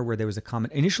somewhere where there was a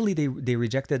comment. Initially, they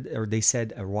rejected, or they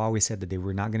said, Huawei said that they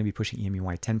were not going to be pushing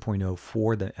EMUI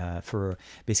 10.0 for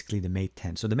basically the Mate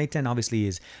 10. So the Mate 10 obviously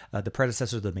is the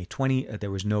predecessor of the Mate 20.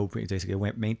 There was no, basically it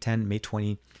went Mate 10, Mate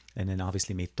 20, and then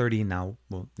obviously Mate 30. Now,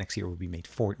 well, next year will be Mate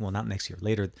 40. Well, not next year.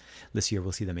 Later this year,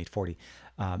 we'll see the Mate 40.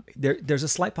 There's a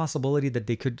slight possibility that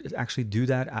they could actually do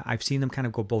that. I've seen them kind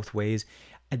of go both ways.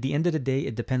 At the end of the day,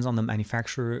 it depends on the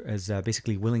manufacturer as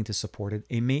basically willing to support it.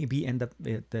 It may be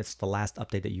that's the last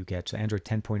update that you get. So Android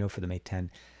 10.0 for the Mate 10.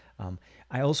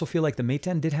 I also feel like the Mate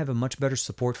 10 did have a much better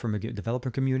support from a developer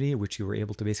community, which you were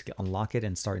able to basically unlock it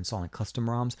and start installing custom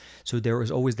ROMs. So there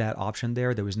was always that option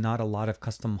there. There was not a lot of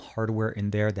custom hardware in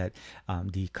there that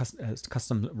the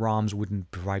custom ROMs wouldn't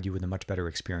provide you with a much better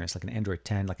experience, like an Android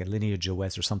 10, like a Lineage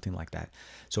OS or something like that.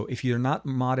 So if you're not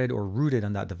modded or rooted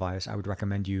on that device, I would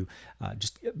recommend you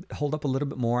just hold up a little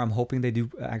bit more. I'm hoping they do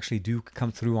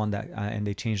come through on that and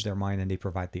they change their mind and they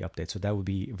provide the update. So that would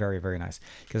be very, very nice,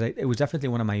 because it was definitely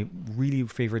one of my really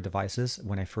favorite devices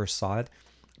when I first saw it,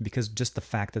 because just the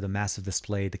fact that the massive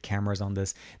display, the cameras on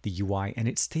this, the UI, and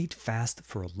it stayed fast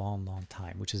for a long, long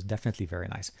time, which is definitely very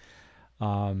nice.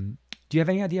 Do you have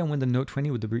any idea when the Note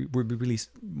 20 would be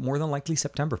released? More than likely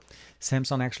September.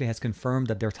 Samsung actually has confirmed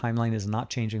that their timeline is not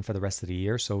changing for the rest of the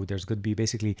year. So there's going to be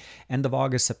basically end of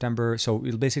August, September. So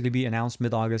it'll basically be announced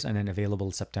mid-August and then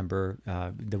available September,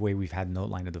 the way we've had Note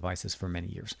line of devices for many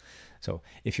years. So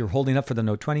if you're holding up for the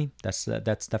Note 20, that's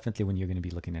definitely when you're going to be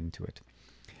looking into it.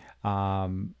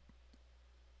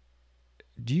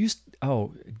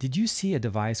 Did you see a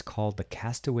device called the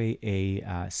Castaway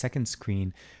A second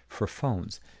screen for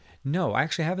phones? No, I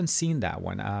actually haven't seen that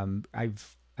one.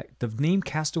 The name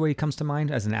Castaway comes to mind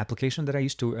as an application that I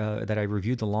used to that I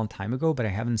reviewed a long time ago, but I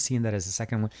haven't seen that as a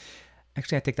second one.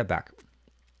 Actually, I take that back.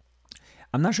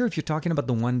 I'm not sure if you're talking about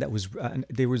the one that was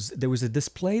there was a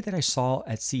display that I saw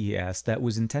at CES that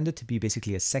was intended to be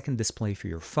basically a second display for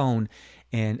your phone,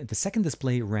 and the second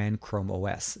display ran Chrome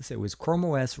OS. So it was Chrome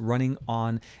OS running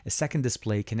on a second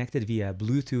display connected via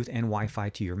Bluetooth and Wi-Fi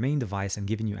to your main device and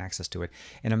giving you access to it.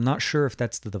 And I'm not sure if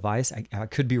that's the device. I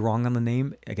could be wrong on the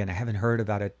name. Again, I haven't heard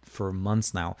about it for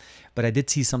months now, but I did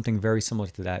see something very similar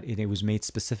to that. And it was made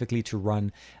specifically to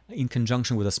run in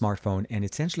conjunction with a smartphone, and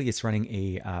essentially it's running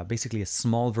a basically a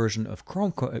small version of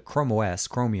Chrome OS,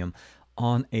 Chromium,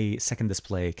 on a second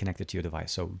display connected to your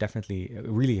device. So definitely a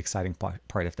really exciting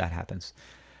part if that happens.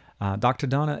 Dr.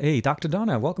 Donna, hey, Dr.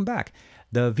 Donna, welcome back.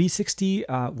 The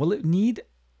V60, will it need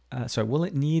a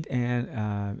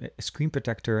screen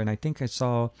protector? And I think I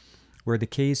saw where the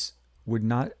case would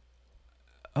not.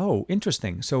 Oh,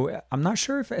 interesting. So I'm not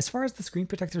sure if, as far as the screen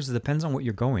protectors, it depends on what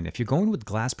you're going. If you're going with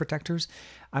glass protectors,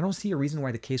 I don't see a reason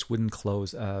why the case wouldn't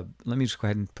close. Let me just go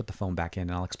ahead and put the phone back in,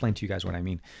 and I'll explain to you guys what I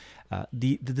mean.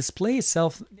 The display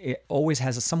itself, it always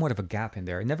has somewhat of a gap in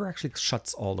there. It never actually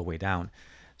shuts all the way down.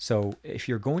 So if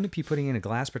you're going to be putting in a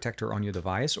glass protector on your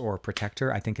device or a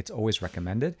protector, I think it's always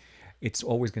recommended. It's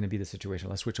always going to be the situation.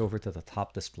 Let's switch over to the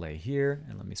top display here,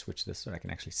 and let me switch this so I can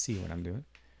actually see what I'm doing.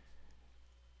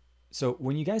 So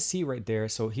when you guys see right there,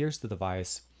 so here's the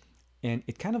device, and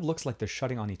it kind of looks like they're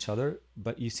shutting on each other,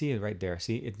 but you see it right there.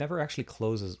 See, it never actually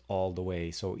closes all the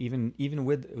way. So even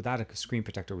without a screen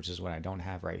protector, which is what I don't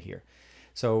have right here.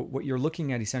 So what you're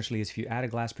looking at essentially is if you add a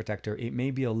glass protector, it may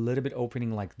be a little bit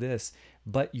opening like this,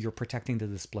 but you're protecting the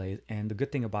display. And the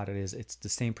good thing about it is it's the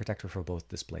same protector for both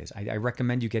displays. I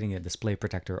recommend you getting a display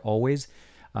protector always,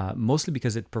 mostly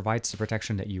because it provides the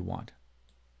protection that you want.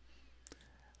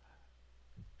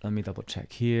 Let me double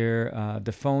check here.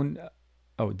 The phone,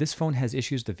 this phone has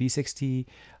issues. The V60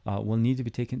 will need to be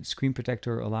taken. Screen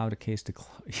protector, allow the case to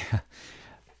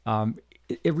yeah.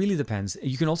 It really depends.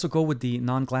 You can also go with the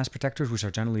non-glass protectors, which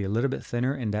are generally a little bit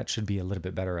thinner, and that should be a little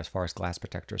bit better as far as glass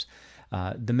protectors.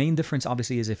 The main difference,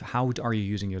 obviously, is how are you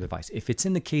using your device. If it's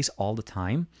in the case all the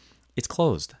time, it's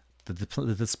closed.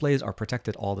 The displays are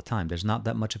protected all the time. There's not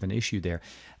that much of an issue there.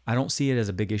 I don't see it as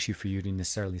a big issue for you to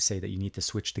necessarily say that you need to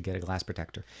switch to get a glass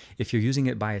protector. If you're using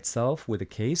it by itself with a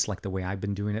case, like the way I've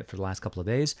been doing it for the last couple of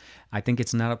days, I think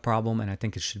it's not a problem, and I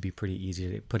think it should be pretty easy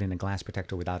to put in a glass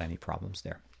protector without any problems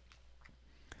there.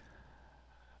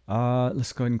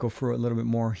 Let's go ahead and go through a little bit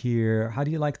more here. How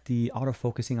do you like the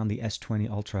autofocusing on the S20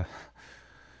 Ultra?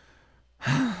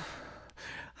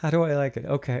 How do I like it?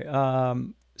 Okay.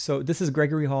 So this is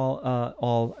Gregory Hall.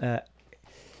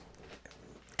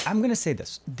 I'm gonna say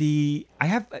this: I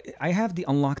have the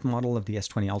unlocked model of the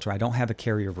S20 Ultra. I don't have a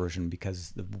carrier version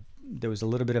because there was a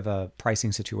little bit of a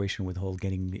pricing situation with whole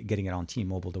getting it on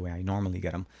T-Mobile the way I normally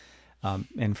get them.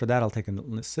 And for that, I'll take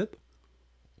a sip.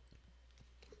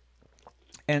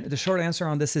 And the short answer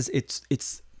on this is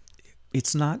it's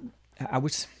It's not. I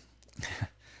would.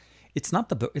 It's not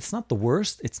the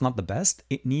worst. It's not the best.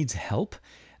 It needs help.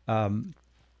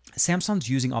 Samsung's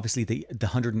using obviously the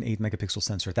 108 megapixel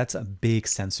sensor. That's a big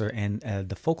sensor, and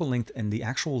the focal length and the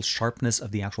actual sharpness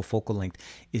of the actual focal length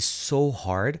is so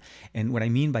hard. And what I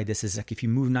mean by this is like if you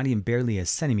move not even barely a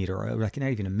centimeter or like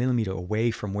not even a millimeter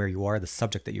away from where you are, the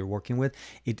subject that you're working with,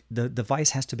 the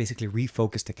device has to basically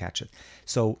refocus to catch it.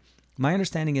 So my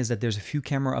understanding is that there's a few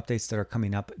camera updates that are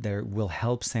coming up that will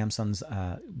help Samsung's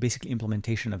basically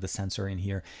implementation of the sensor in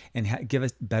here and give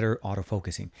us better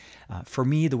autofocusing. For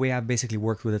me, the way I've basically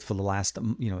worked with it for the last,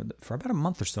 for about a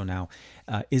month or so now,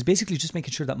 is basically just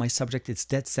making sure that my subject is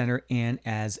dead center and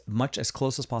as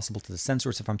close as possible to the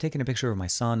sensor. So if I'm taking a picture of my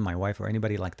son, my wife, or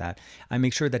anybody like that, I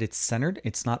make sure that it's centered.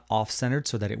 It's not off-centered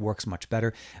so that it works much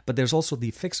better. But there's also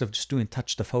the fix of just doing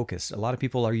touch to focus. A lot of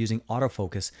people are using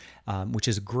autofocus, which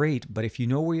is great. But if you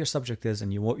know where your subject is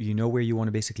and you know where you want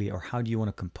to basically, or how do you want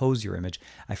to compose your image,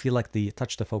 I feel like the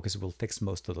touch to focus will fix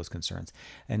most of those concerns.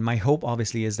 And my hope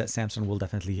obviously is that Samsung will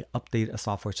definitely update a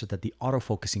software so that the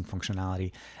autofocusing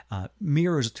functionality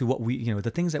mirrors to what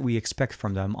the things that we expect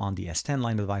from them on the S10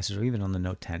 line of devices or even on the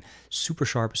Note 10. Super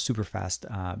sharp, super fast,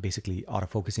 basically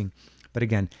autofocusing. But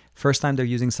again, first time they're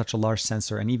using such a large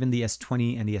sensor, and even the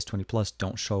S20 and the S20 Plus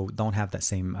don't have that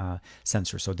same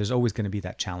sensor. So there's always going to be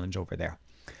that challenge over there.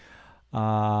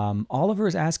 Oliver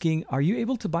is asking, are you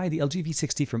able to buy the LG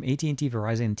V60 from AT&T,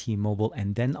 Verizon, and T-Mobile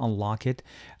and then unlock it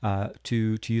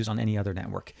to use on any other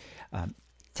network?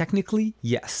 Technically,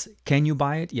 yes. Can you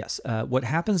buy it? Yes. What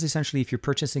happens essentially if you're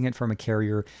purchasing it from a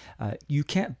carrier, you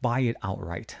can't buy it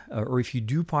outright. Or if you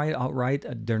do buy it outright,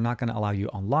 they're not going to allow you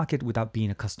to unlock it without being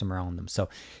a customer on them. So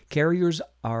carriers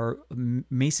are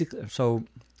basically, so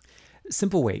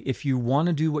simple way, if you want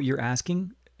to do what you're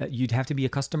asking, you'd have to be a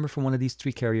customer for one of these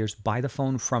three carriers, buy the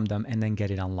phone from them, and then get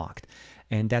it unlocked.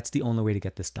 And that's the only way to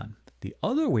get this done. The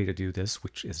other way to do this,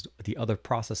 which is the other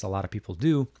process a lot of people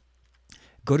do,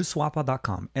 go to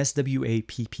swappa.com,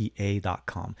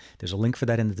 swappa.com. There's a link for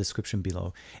that in the description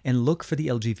below. And look for the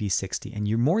LG V60. And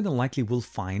you more than likely will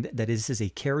find that this is a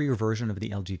carrier version of the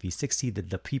LG V60 that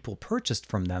the people purchased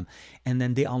from them. And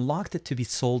then they unlocked it to be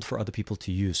sold for other people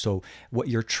to use. So what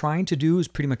you're trying to do is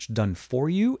pretty much done for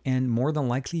you. And more than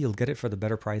likely, you'll get it for the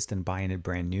better price than buying it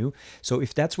brand new. So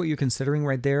if that's what you're considering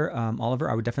right there, Oliver,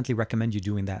 I would definitely recommend you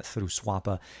doing that through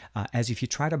Swappa. As if you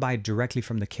try to buy directly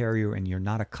from the carrier and you're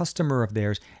not a customer of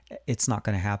theirs, it's not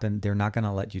going to happen. They're not going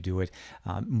to let you do it.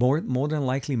 More than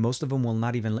likely, most of them will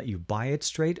not even let you buy it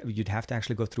straight. You'd have to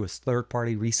actually go through a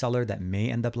third-party reseller that may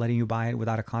end up letting you buy it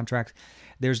without a contract.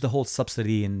 There's the whole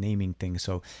subsidy and naming thing.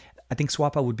 So I think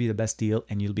Swappa would be the best deal,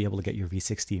 and you'll be able to get your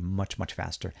V60 much, much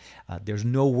faster. There's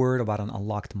no word about an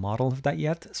unlocked model of that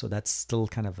yet, so that's still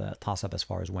kind of a toss-up as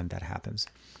far as when that happens.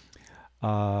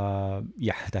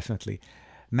 Yeah, definitely.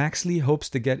 Maxley hopes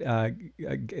to gets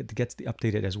the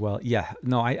updated as well. Yeah,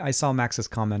 no, I saw Max's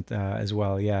comment as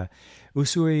well. Yeah,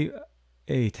 Usui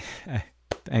 8.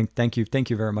 Thank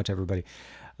you very much, everybody.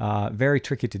 Very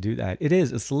tricky to do that. It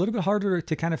is. It's a little bit harder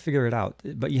to kind of figure it out,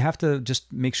 but you have to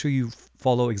just make sure you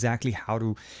follow exactly how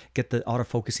to get the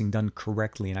autofocusing done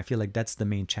correctly. And I feel like that's the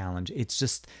main challenge.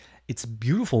 It's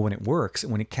beautiful when it works,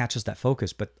 when it catches that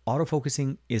focus, but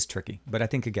autofocusing is tricky. But I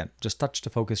think, again, just touch to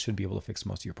focus should be able to fix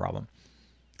most of your problem.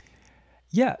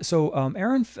 Yeah, so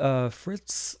Aaron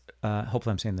Fritz,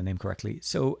 hopefully I'm saying the name correctly.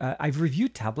 So I've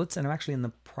reviewed tablets, and I'm actually in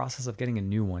the process of getting a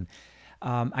new one.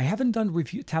 I haven't done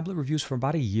tablet reviews for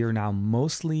about a year now,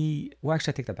 mostly, well,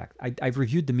 actually I take that back. I've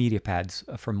reviewed the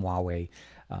MediaPads from Huawei.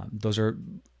 Those are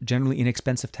generally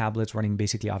inexpensive tablets running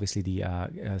basically, obviously, the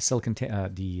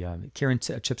Kirin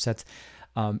chipsets.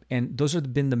 And those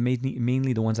have been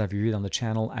mainly the ones I've reviewed on the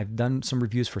channel. I've done some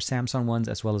reviews for Samsung ones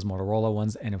as well as Motorola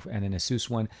ones and an Asus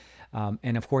one.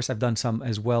 And of course, I've done some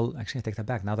as well. Actually, I take that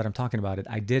back. Now that I'm talking about it,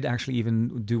 I did actually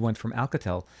even do one from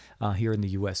Alcatel here in the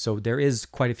US. So there is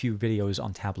quite a few videos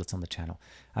on tablets on the channel.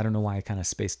 I don't know why I kind of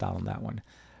spaced out on that one.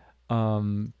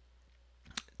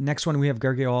 Next one, we have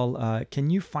Gergiol. Can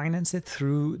you finance it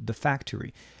through the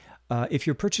factory? If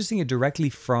you're purchasing it directly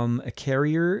from a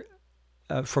carrier,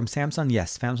 from Samsung,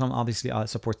 yes. Samsung obviously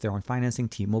supports their own financing.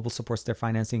 T-Mobile supports their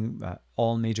financing.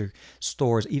 All major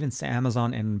stores, even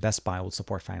Amazon and Best Buy will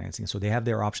support financing. So they have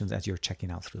their options as you're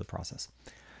checking out through the process.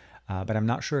 But I'm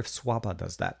not sure if Swappa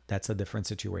does that. That's a different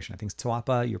situation. I think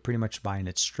Swappa, you're pretty much buying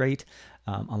it straight,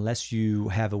 unless you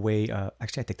have a way.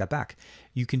 Actually, I take that back.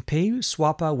 You can pay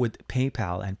Swappa with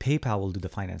PayPal, and PayPal will do the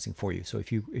financing for you. So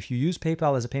if you use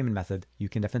PayPal as a payment method, you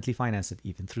can definitely finance it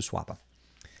even through Swappa.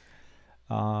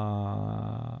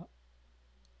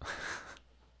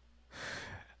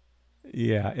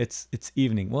 Yeah, it's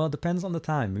evening. Well, it depends on the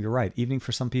time. You're right. Evening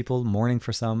for some people, morning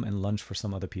for some, and lunch for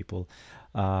some other people.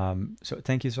 So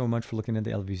thank you so much for looking at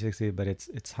the LV60, but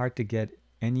it's hard to get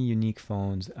any unique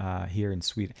phones here in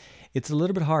Sweden. It's a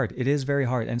little bit hard. It is very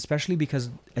hard, and especially because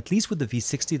at least with the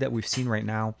V60 that we've seen right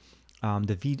now,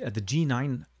 the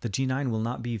G9 will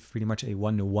not be pretty much a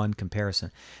one-to-one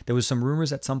comparison. There was some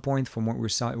rumors at some point from what we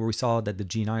saw that the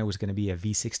G9 was going to be a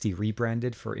V60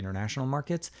 rebranded for international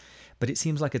markets, but it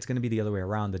seems like it's going to be the other way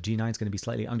around. The G9 is going to be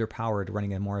slightly underpowered,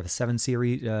 running a more of a 7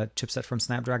 series chipset from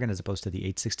Snapdragon as opposed to the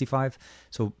 865.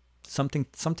 So something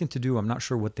to do. I'm not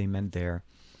sure what they meant there.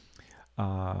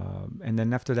 And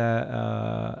then after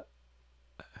that.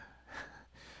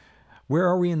 Where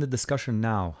are we in the discussion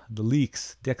now? The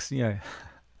leaks, yeah.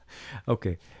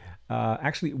 Okay.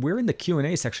 Actually, we're in the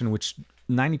Q&A section, which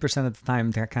 90% of the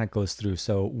time that kind of goes through.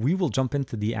 So we will jump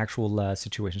into the actual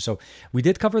situation. So we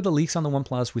did cover the leaks on the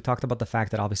OnePlus. We talked about the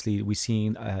fact that obviously we've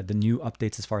seen the new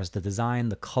updates as far as the design,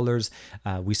 the colors.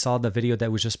 We saw the video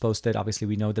that was just posted. Obviously,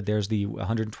 we know that there's the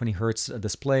 120 hertz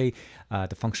display, the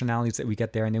functionalities that we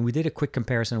get there. And then we did a quick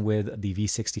comparison with the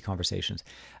V60 conversations.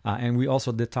 And we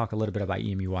also did talk a little bit about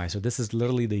emui. So this is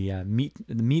literally the meat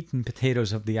and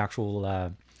potatoes of the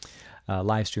actual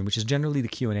live stream, which is generally the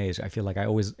Q&As. I feel like I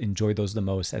always enjoy those the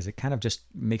most, as it kind of just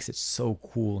makes it so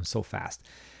cool and so fast.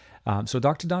 So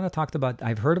Dr. Donna talked about,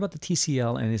 I've heard about the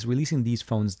TCL and is releasing these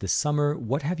phones this summer.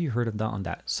 What have you heard of on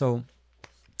that? So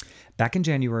back in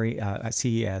January at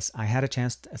CES, I had a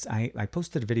chance, I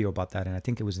posted a video about that, and I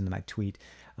think it was in my tweet.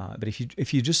 But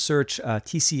if you just search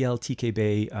TCL TK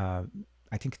Bay,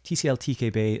 I think TCL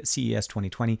TK Bay CES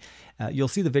 2020, you'll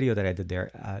see the video that I did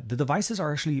there. The devices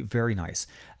are actually very nice.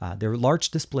 They're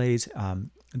large displays.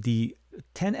 The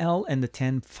 10L and the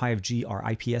 10 5G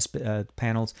are IPS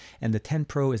panels, and the 10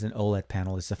 Pro is an OLED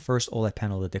panel. It's the first OLED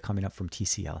panel that they're coming up from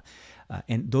TCL.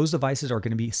 And those devices are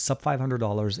going to be sub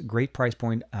 $500, great price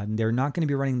point. They're not going to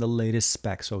be running the latest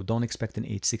spec, so don't expect an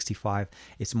 865.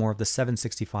 It's more of the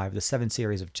 765, the 7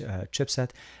 series of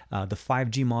chipset. The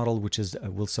 5G model, which is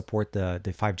will support the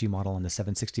 5G model on the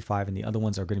 765, and the other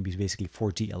ones are going to be basically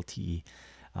 4G LTE.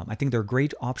 I think they're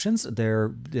great options.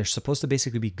 They're supposed to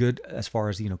basically be good as far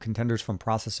as, contenders from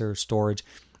processor, storage,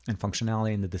 and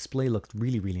functionality, and the display looked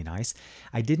really, really nice.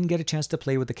 I didn't get a chance to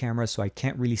play with the camera, so I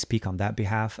can't really speak on that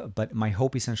behalf, but my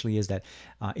hope essentially is that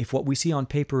if what we see on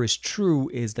paper is true,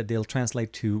 is that they'll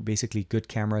translate to basically good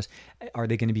cameras. Are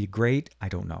they going to be great? I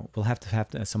don't know. We'll have to have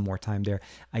some more time there.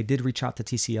 I did reach out to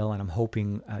TCL, and I'm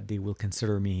hoping they will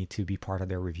consider me to be part of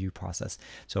their review process.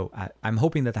 So I'm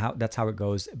hoping that that's how it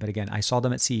goes. But again, I saw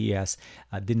them at CES.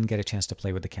 Didn't get a chance to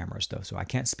play with the cameras though, so I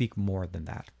can't speak more than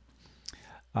that.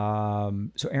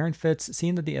 So Aaron Fitz,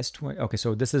 seeing that the S20, okay,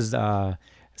 so this is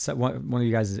so one of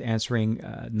you guys is answering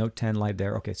Note 10 Lite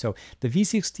there. Okay, so the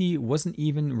V60 wasn't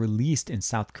even released in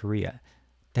South Korea.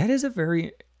 That is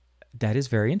very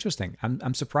interesting.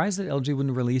 I'm surprised that LG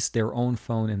wouldn't release their own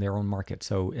phone in their own market.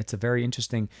 So it's a very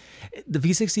interesting. The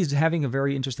V60 is having a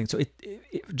very interesting. So it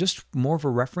just more of a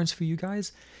reference for you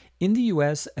guys. In the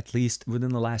US, at least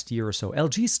within the last year or so,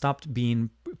 LG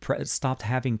stopped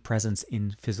having presence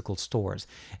in physical stores.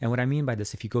 And what I mean by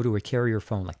this, if you go to a carrier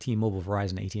phone like T-Mobile,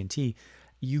 Verizon, AT&T,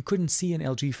 you couldn't see an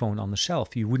LG phone on the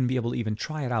shelf. You wouldn't be able to even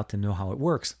try it out to know how it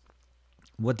works.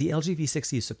 What the LG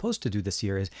V60 is supposed to do this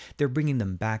year is they're bringing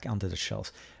them back onto the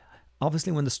shelves.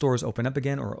 Obviously, when the stores open up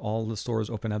again, or all the stores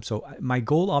open up. So my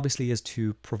goal obviously is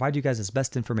to provide you guys as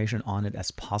best information on it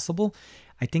as possible.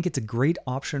 I think it's a great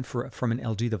option from an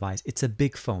LG device. It's a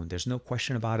big phone. There's no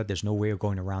question about it. There's no way of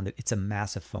going around it. It's a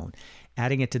massive phone.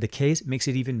 Adding it to the case makes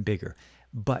it even bigger.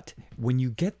 But what you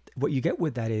get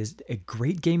with that is a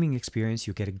great gaming experience.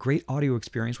 You get a great audio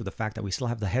experience with the fact that we still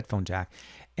have the headphone jack.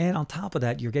 And on top of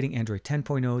that, you're getting Android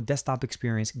 10.0, desktop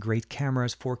experience, great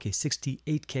cameras, 4K 60,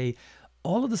 8K,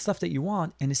 all of the stuff that you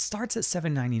want. And it starts at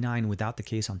 $799 without the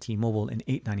case on T-Mobile and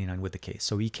 $899 with the case.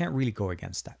 So you can't really go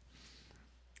against that.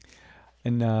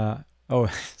 And,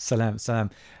 salam.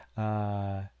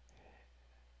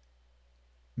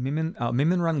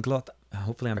 Mimin Ran Glot.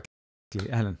 Hopefully I'm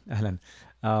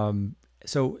Ahlan.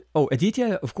 So,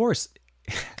 Aditya, of course.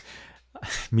 The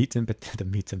meats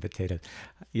and potatoes.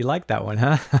 You like that one,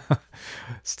 huh?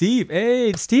 Steve,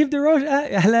 hey, Steve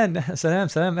DeRoche. Ahlan. Salam,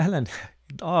 ahlan.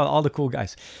 All the cool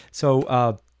guys.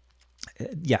 So,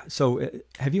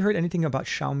 have you heard anything about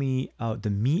Xiaomi, the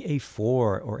Mi A4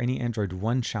 or any Android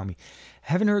One Xiaomi?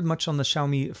 Haven't heard much on the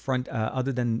Xiaomi front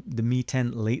other than the Mi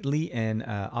 10 lately, and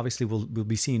obviously we'll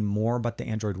be seeing more about the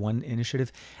Android One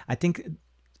initiative. I think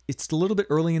it's a little bit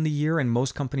early in the year, and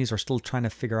most companies are still trying to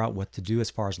figure out what to do as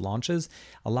far as launches.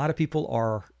 A lot of people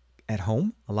are at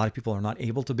home. A lot of people are not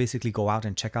able to basically go out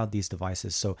and check out these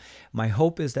devices. So my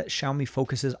hope is that Xiaomi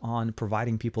focuses on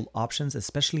providing people options,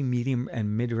 especially medium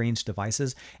and mid-range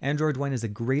devices. Android One is a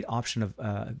great option of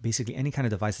basically any kind of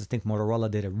devices. I think Motorola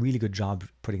did a really good job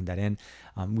putting that in.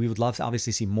 We would love to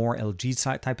obviously see more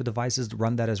LG type of devices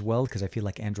run that as well, because I feel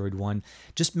like Android One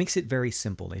just makes it very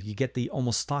simple. If you get the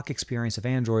almost stock experience of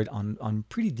Android on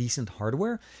pretty decent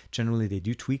hardware, generally they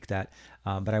do tweak that.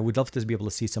 But I would love to be able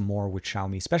to see some more with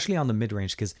Xiaomi, especially on the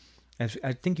mid-range, because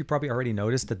I think you probably already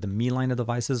noticed that the Mi line of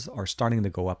devices are starting to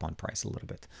go up on price a little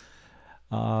bit.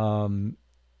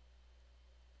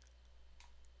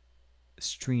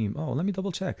 Stream. Oh, let me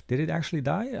double check. Did it actually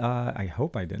die? I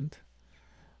hope I didn't.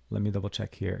 Let me double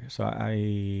check here. So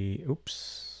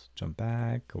oops, jump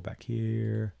back, go back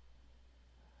here.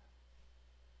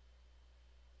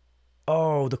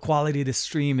 Oh, the quality of the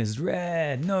stream is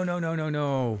red. No, no, no, no,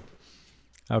 no.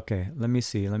 Okay, let me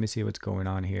see what's going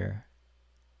on here.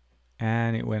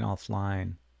 And it went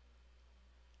offline.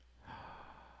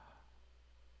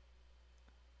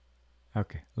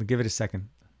 Okay, we'll give it a second.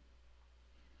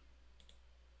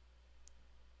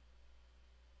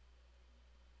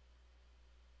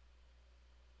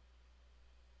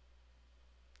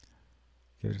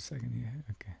 Give it a second here.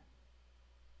 Okay.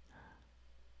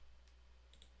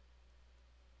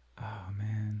 Oh,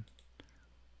 man.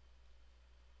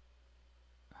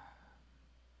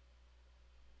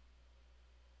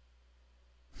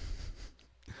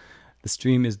 The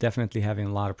stream is definitely having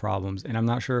a lot of problems, and I'm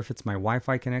not sure if it's my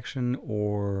Wi-Fi connection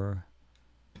or...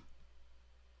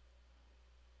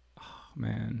 Oh,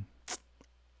 man.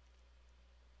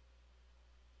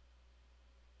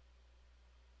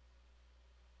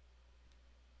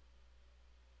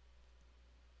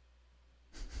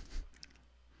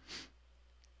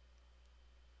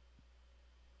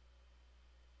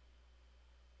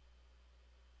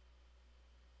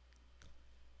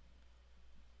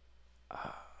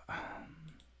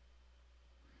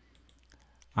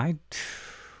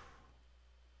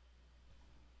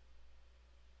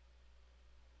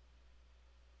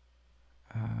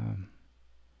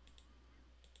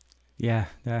 Yeah,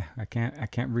 I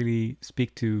can't really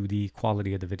speak to the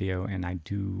quality of the video, and I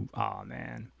do. Oh,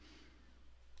 man.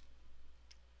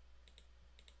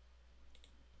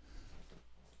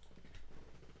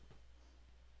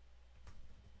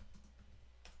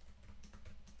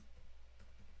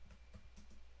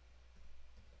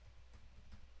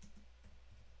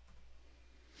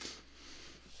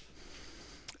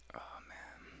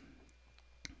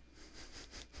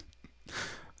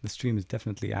 The stream is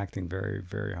definitely acting very,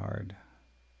 very hard.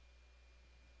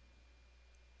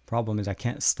 Problem is I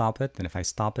can't stop it, and if I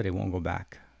stop it, it won't go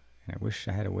back. And I wish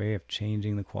I had a way of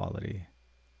changing the quality.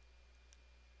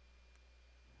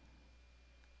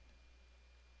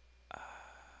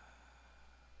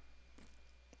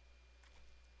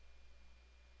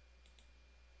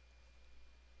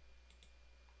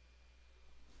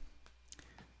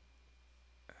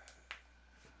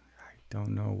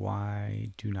 Don't know why,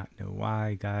 do not know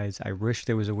why, guys. I wish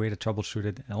there was a way to troubleshoot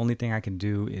it. The only thing I can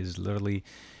do is literally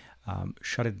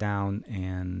shut it down,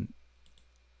 and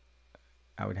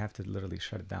I would have to literally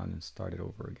shut it down and start it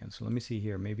over again. So let me see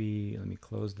here. Maybe let me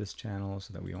close this channel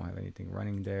so that we don't have anything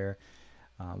running there.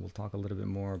 We'll talk a little bit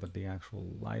more about the actual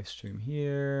live stream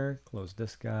here. Close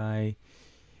this guy.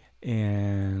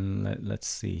 And let's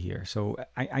see here. So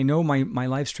I know my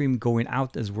live stream going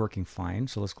out is working fine.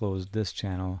 So let's close this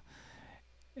channel.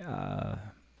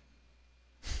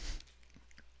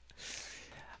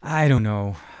 I don't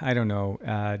know.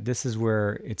 This is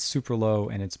where it's super low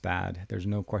and it's bad. There's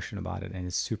no question about it, and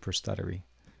it's super stuttery.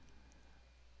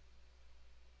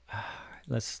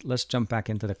 Let's jump back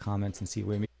into the comments and see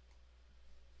where.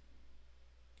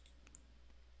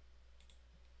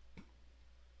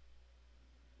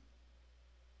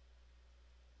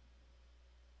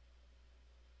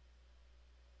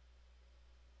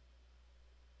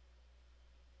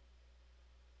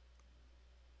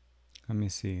 Let me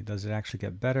see. Does it actually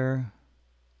get better?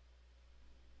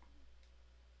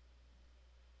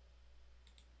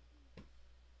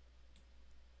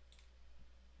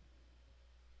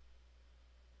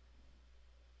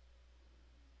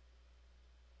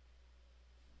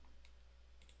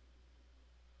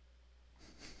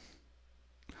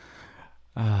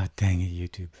 Ah, dang it,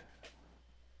 YouTube.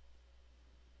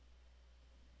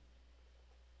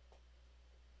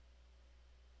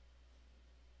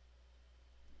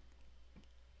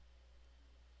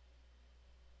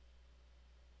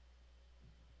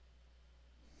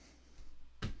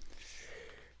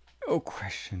 No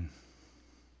question.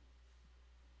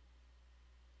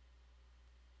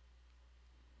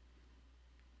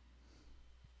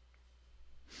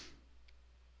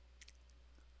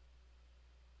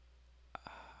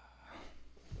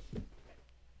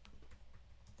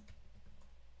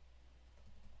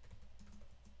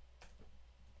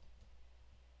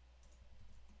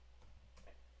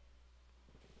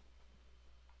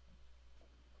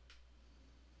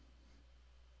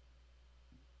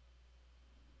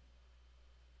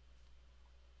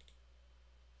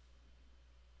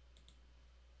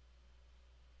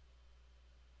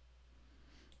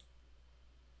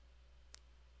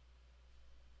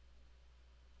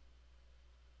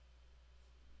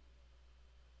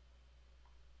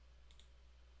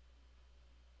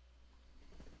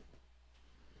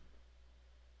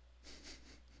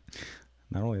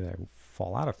 Not only did I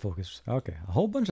fall out of focus, okay, a whole bunch